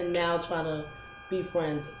Starbucks and now trying to be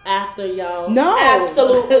friends after y'all. No,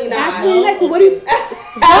 absolutely not. Absolutely not. So what do you?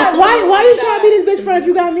 Why you trying to be this bitch friend if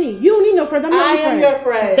you got me? You don't need no friends. I'm not your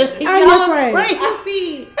friend. I'm your friend.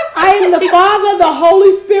 Crazy. I am the Father, the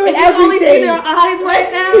Holy Spirit, everything. Only see their eyes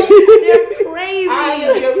right now. They're crazy. I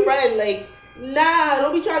am your friend. Like, nah,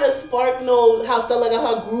 don't be trying to spark no how Stella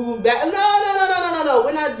got her groove back. No.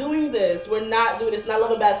 We're not doing this. We're not doing this. Not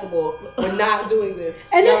loving basketball. We're not doing this.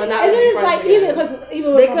 And then it's like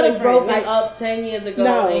even they could have broken up 10 years ago.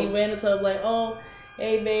 No. And he ran into her like, oh,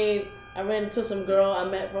 hey babe, I ran into some girl I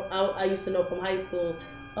met from I used to know from high school.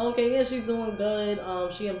 Okay, yeah, she's doing good.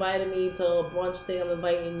 She invited me to a brunch thing. I'm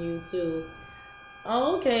inviting you to.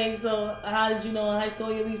 Oh, okay. So how did you know in high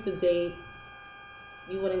school? Yeah, we used to date.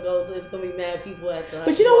 You wouldn't go to, it's going to be mad people at the.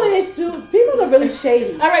 But you know what it is too? People are really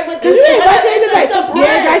shady. All right, but you ain't shady. I'm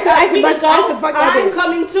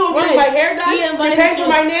coming too. I'm getting my hair done. I'm paying for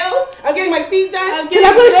my nails. I'm getting my feet done. I'm going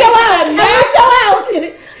to show out. I'm going to show out.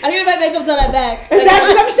 I'm getting my makeup till that back.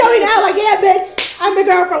 Exactly. I'm showing out like, yeah, bitch. I'm the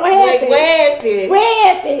girlfriend. What happened? What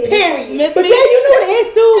happened? Period. Miss but me? then you know what it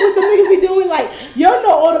is too?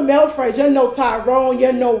 friends. You know Tyrone,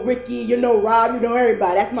 you know Ricky, you know Rob, you know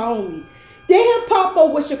everybody. That's my homie. Then he'll pop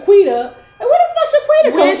up with Shaquita. And where the fuck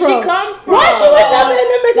Shaquita Where'd come from? she come from? Why she with them in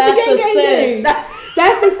the midst of the gang?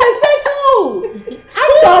 That's the sense too.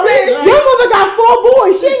 I'm sorry. Like, your mother got 4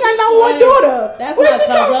 boys. She ain't got not one daughter. That's Where not she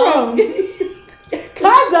come from?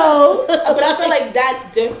 Cuzzo. But I feel like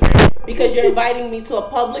that's different because you're inviting me to a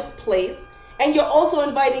public place and you're also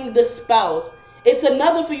inviting the spouse. It's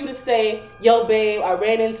another for you to say, yo, babe, I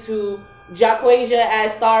ran into Jaquasia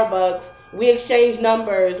at Starbucks. We exchanged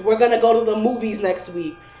numbers. We're going to go to the movies next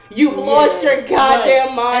week. You've lost your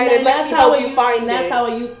goddamn mind and let me help you find it. That's how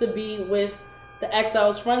it used to be with the ex I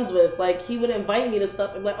was friends with. Like, he would invite me to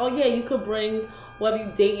stuff and be like, oh, yeah, you could bring whoever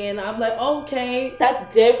you dating. I'm like, okay. That's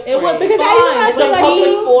different. It was because fine. It's a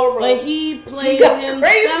public forum. Like, he played himself.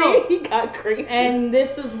 Crazy. He got crazy. And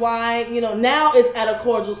this is why, now it's at a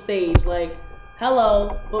cordial stage. Like,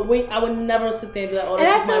 hello, but I would never sit there and be like, oh, this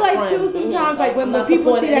is my friend. And I feel like, too, sometimes, like when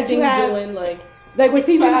people see that you have... doing, like when people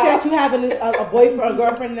see that you have a boyfriend or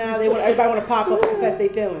girlfriend now, everybody want to pop up and confess their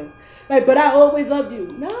feelings. Like, but I always loved you.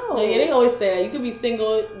 No. Yeah, they always say that. You could be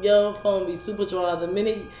single, your phone be super dry. The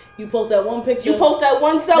minute you post that one picture, you post that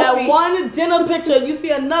one selfie, that one dinner picture, you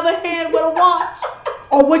see another hand with a watch.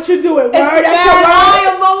 Or what you doing? It's the bad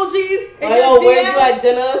eye emojis. Like, oh, where you at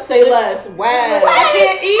dinner? Say less. Wow. I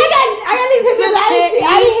can't eat. I got these pictures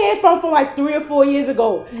I didn't hear from like 3 or 4 years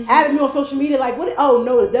ago. Added me on social media like, what? Oh,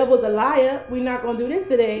 no, the devil's a liar. We're not going to do this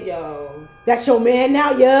today. Yo. That's your man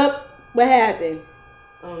now? Yup. What happened?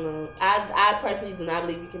 I don't know. I personally do not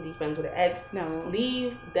believe you can be friends with an ex. No.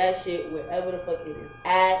 Leave that shit wherever the fuck it is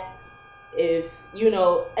at. If,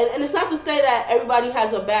 and it's not to say that everybody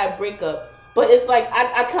has a bad breakup, but it's like,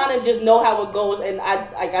 I kind of just know how it goes. And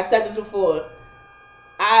I said this before.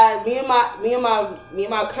 Me and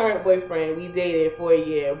my current boyfriend, we dated for a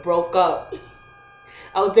year, broke up.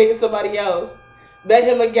 I was dating somebody else. Met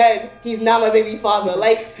him again. He's not my baby father.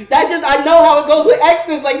 Like, that's just, I know how it goes with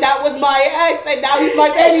exes. Like, that was my ex, and now he's my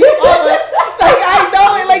baby father. Like, I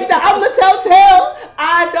know it. Like, I'm the telltale.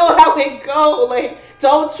 I know how it goes. Like,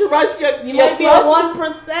 don't trust you might be a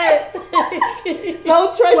 1%.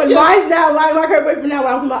 Don't trust when mine's now, like my current boyfriend now,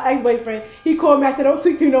 when I was with my ex-boyfriend, he called me. I said, don't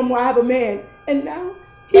tweet to you no more. I have a man. And now,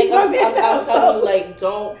 like, I'm telling you, like,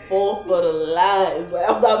 don't fall for the lies. Like,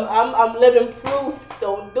 I'm living proof.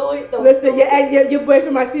 Don't do it. Listen, your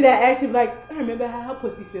boyfriend might see that ex and be like, I remember how her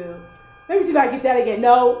pussy feel. Let me see if I get that again.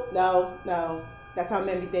 No. That's how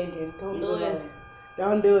men be thinking. Don't do it.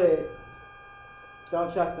 Don't do it.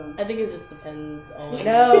 Don't trust them. I think it just depends on the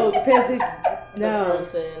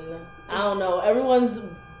person. I don't know. Everyone's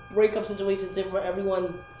breakup situation is different.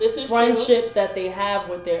 Everyone's friendship that they have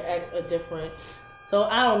with their ex are different. So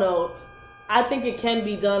I don't know. I think it can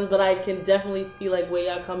be done, but I can definitely see like where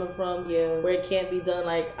y'all coming from. Yeah. Where it can't be done.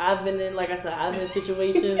 Like I've been in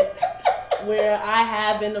situations where I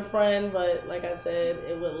have been a friend, but like I said,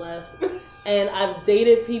 it went left. And I've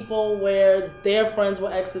dated people where their friends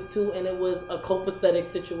were exes too, and it was a copacetic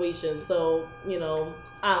situation. So,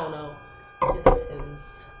 I don't know. It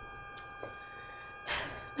depends.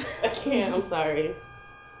 I can't. I'm sorry.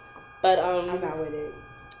 But I'm not with it.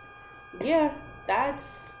 Yeah,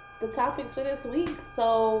 that's the topics for this week.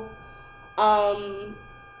 So,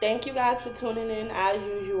 thank you guys for tuning in as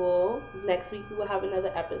usual. Next week we will have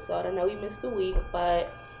another episode. I know we missed a week,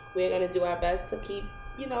 but we're gonna do our best to keep,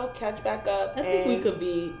 catch back up. I think we could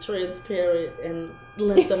be transparent and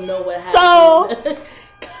let them know what happened. So,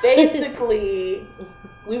 basically,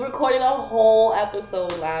 we recorded a whole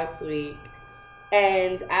episode last week.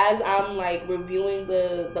 And as I'm like reviewing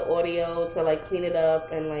the audio to like clean it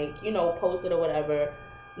up and like, post it or whatever,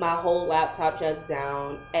 my whole laptop shuts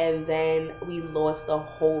down and then we lost the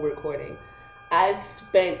whole recording. I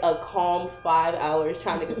spent a calm 5 hours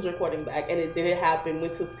trying to get this recording back and it didn't happen.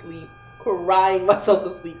 Went to sleep, crying myself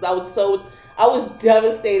to sleep. I was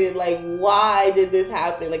devastated. Like, why did this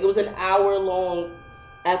happen? Like, it was an hour-long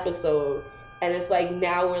episode and it's like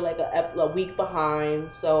now we're like a week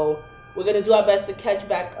behind. So we're going to do our best to catch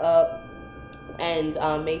back up and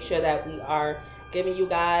make sure that we are giving you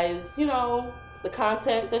guys, the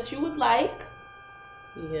content that you would like.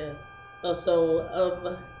 Yes.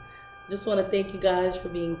 Also, just want to thank you guys for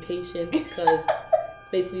being patient because it's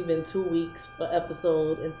basically been 2 weeks for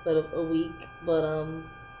episode instead of a week. But,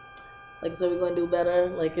 like I said, we're going to do better.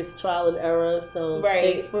 Like, it's trial and error. So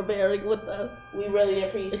thanks for bearing with us. We really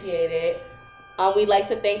appreciate it. We'd like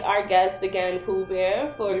to thank our guest again, Pooh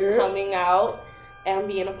Bear, for coming out and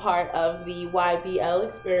being a part of the YBL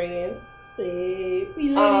experience.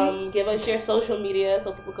 Give us your social media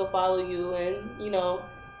so people can follow you and,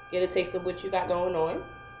 get a taste of what you got going on.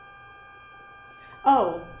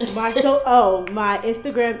 My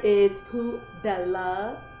Instagram is Pooh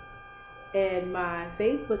Bella, and my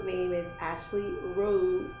Facebook name is Ashley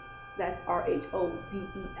Rhodes. That's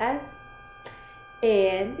RHODES.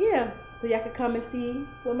 And yeah, so y'all can come and see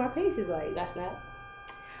what my page is like. You got Snap?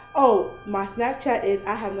 Oh, my Snapchat is,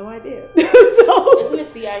 I have no idea. Isn't it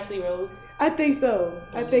C Ashley Rhodes? I think so.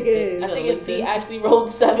 I think it is. I think it's C Ashley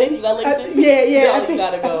Rhodes 7. You got LinkedIn? Yeah. Yo, you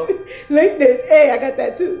gotta go. LinkedIn. Hey, I got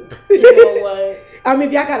that too. You know what? I mean,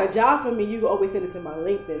 if y'all got a job for me, you can always send it to my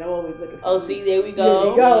LinkedIn. I'm always looking for you. See, there we go.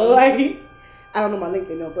 There we go. Like, I don't know my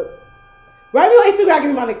LinkedIn though, but write me on Instagram.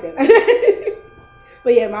 Give me my LinkedIn.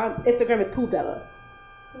 But yeah, my Instagram is Pooh Bella.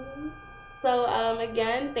 So,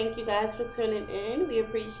 again, thank you guys for tuning in. We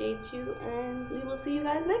appreciate you, and we will see you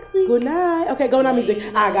guys next week. Good night. Okay, go on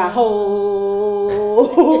music. I got hoes.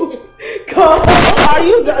 Are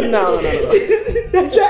you? No. That's your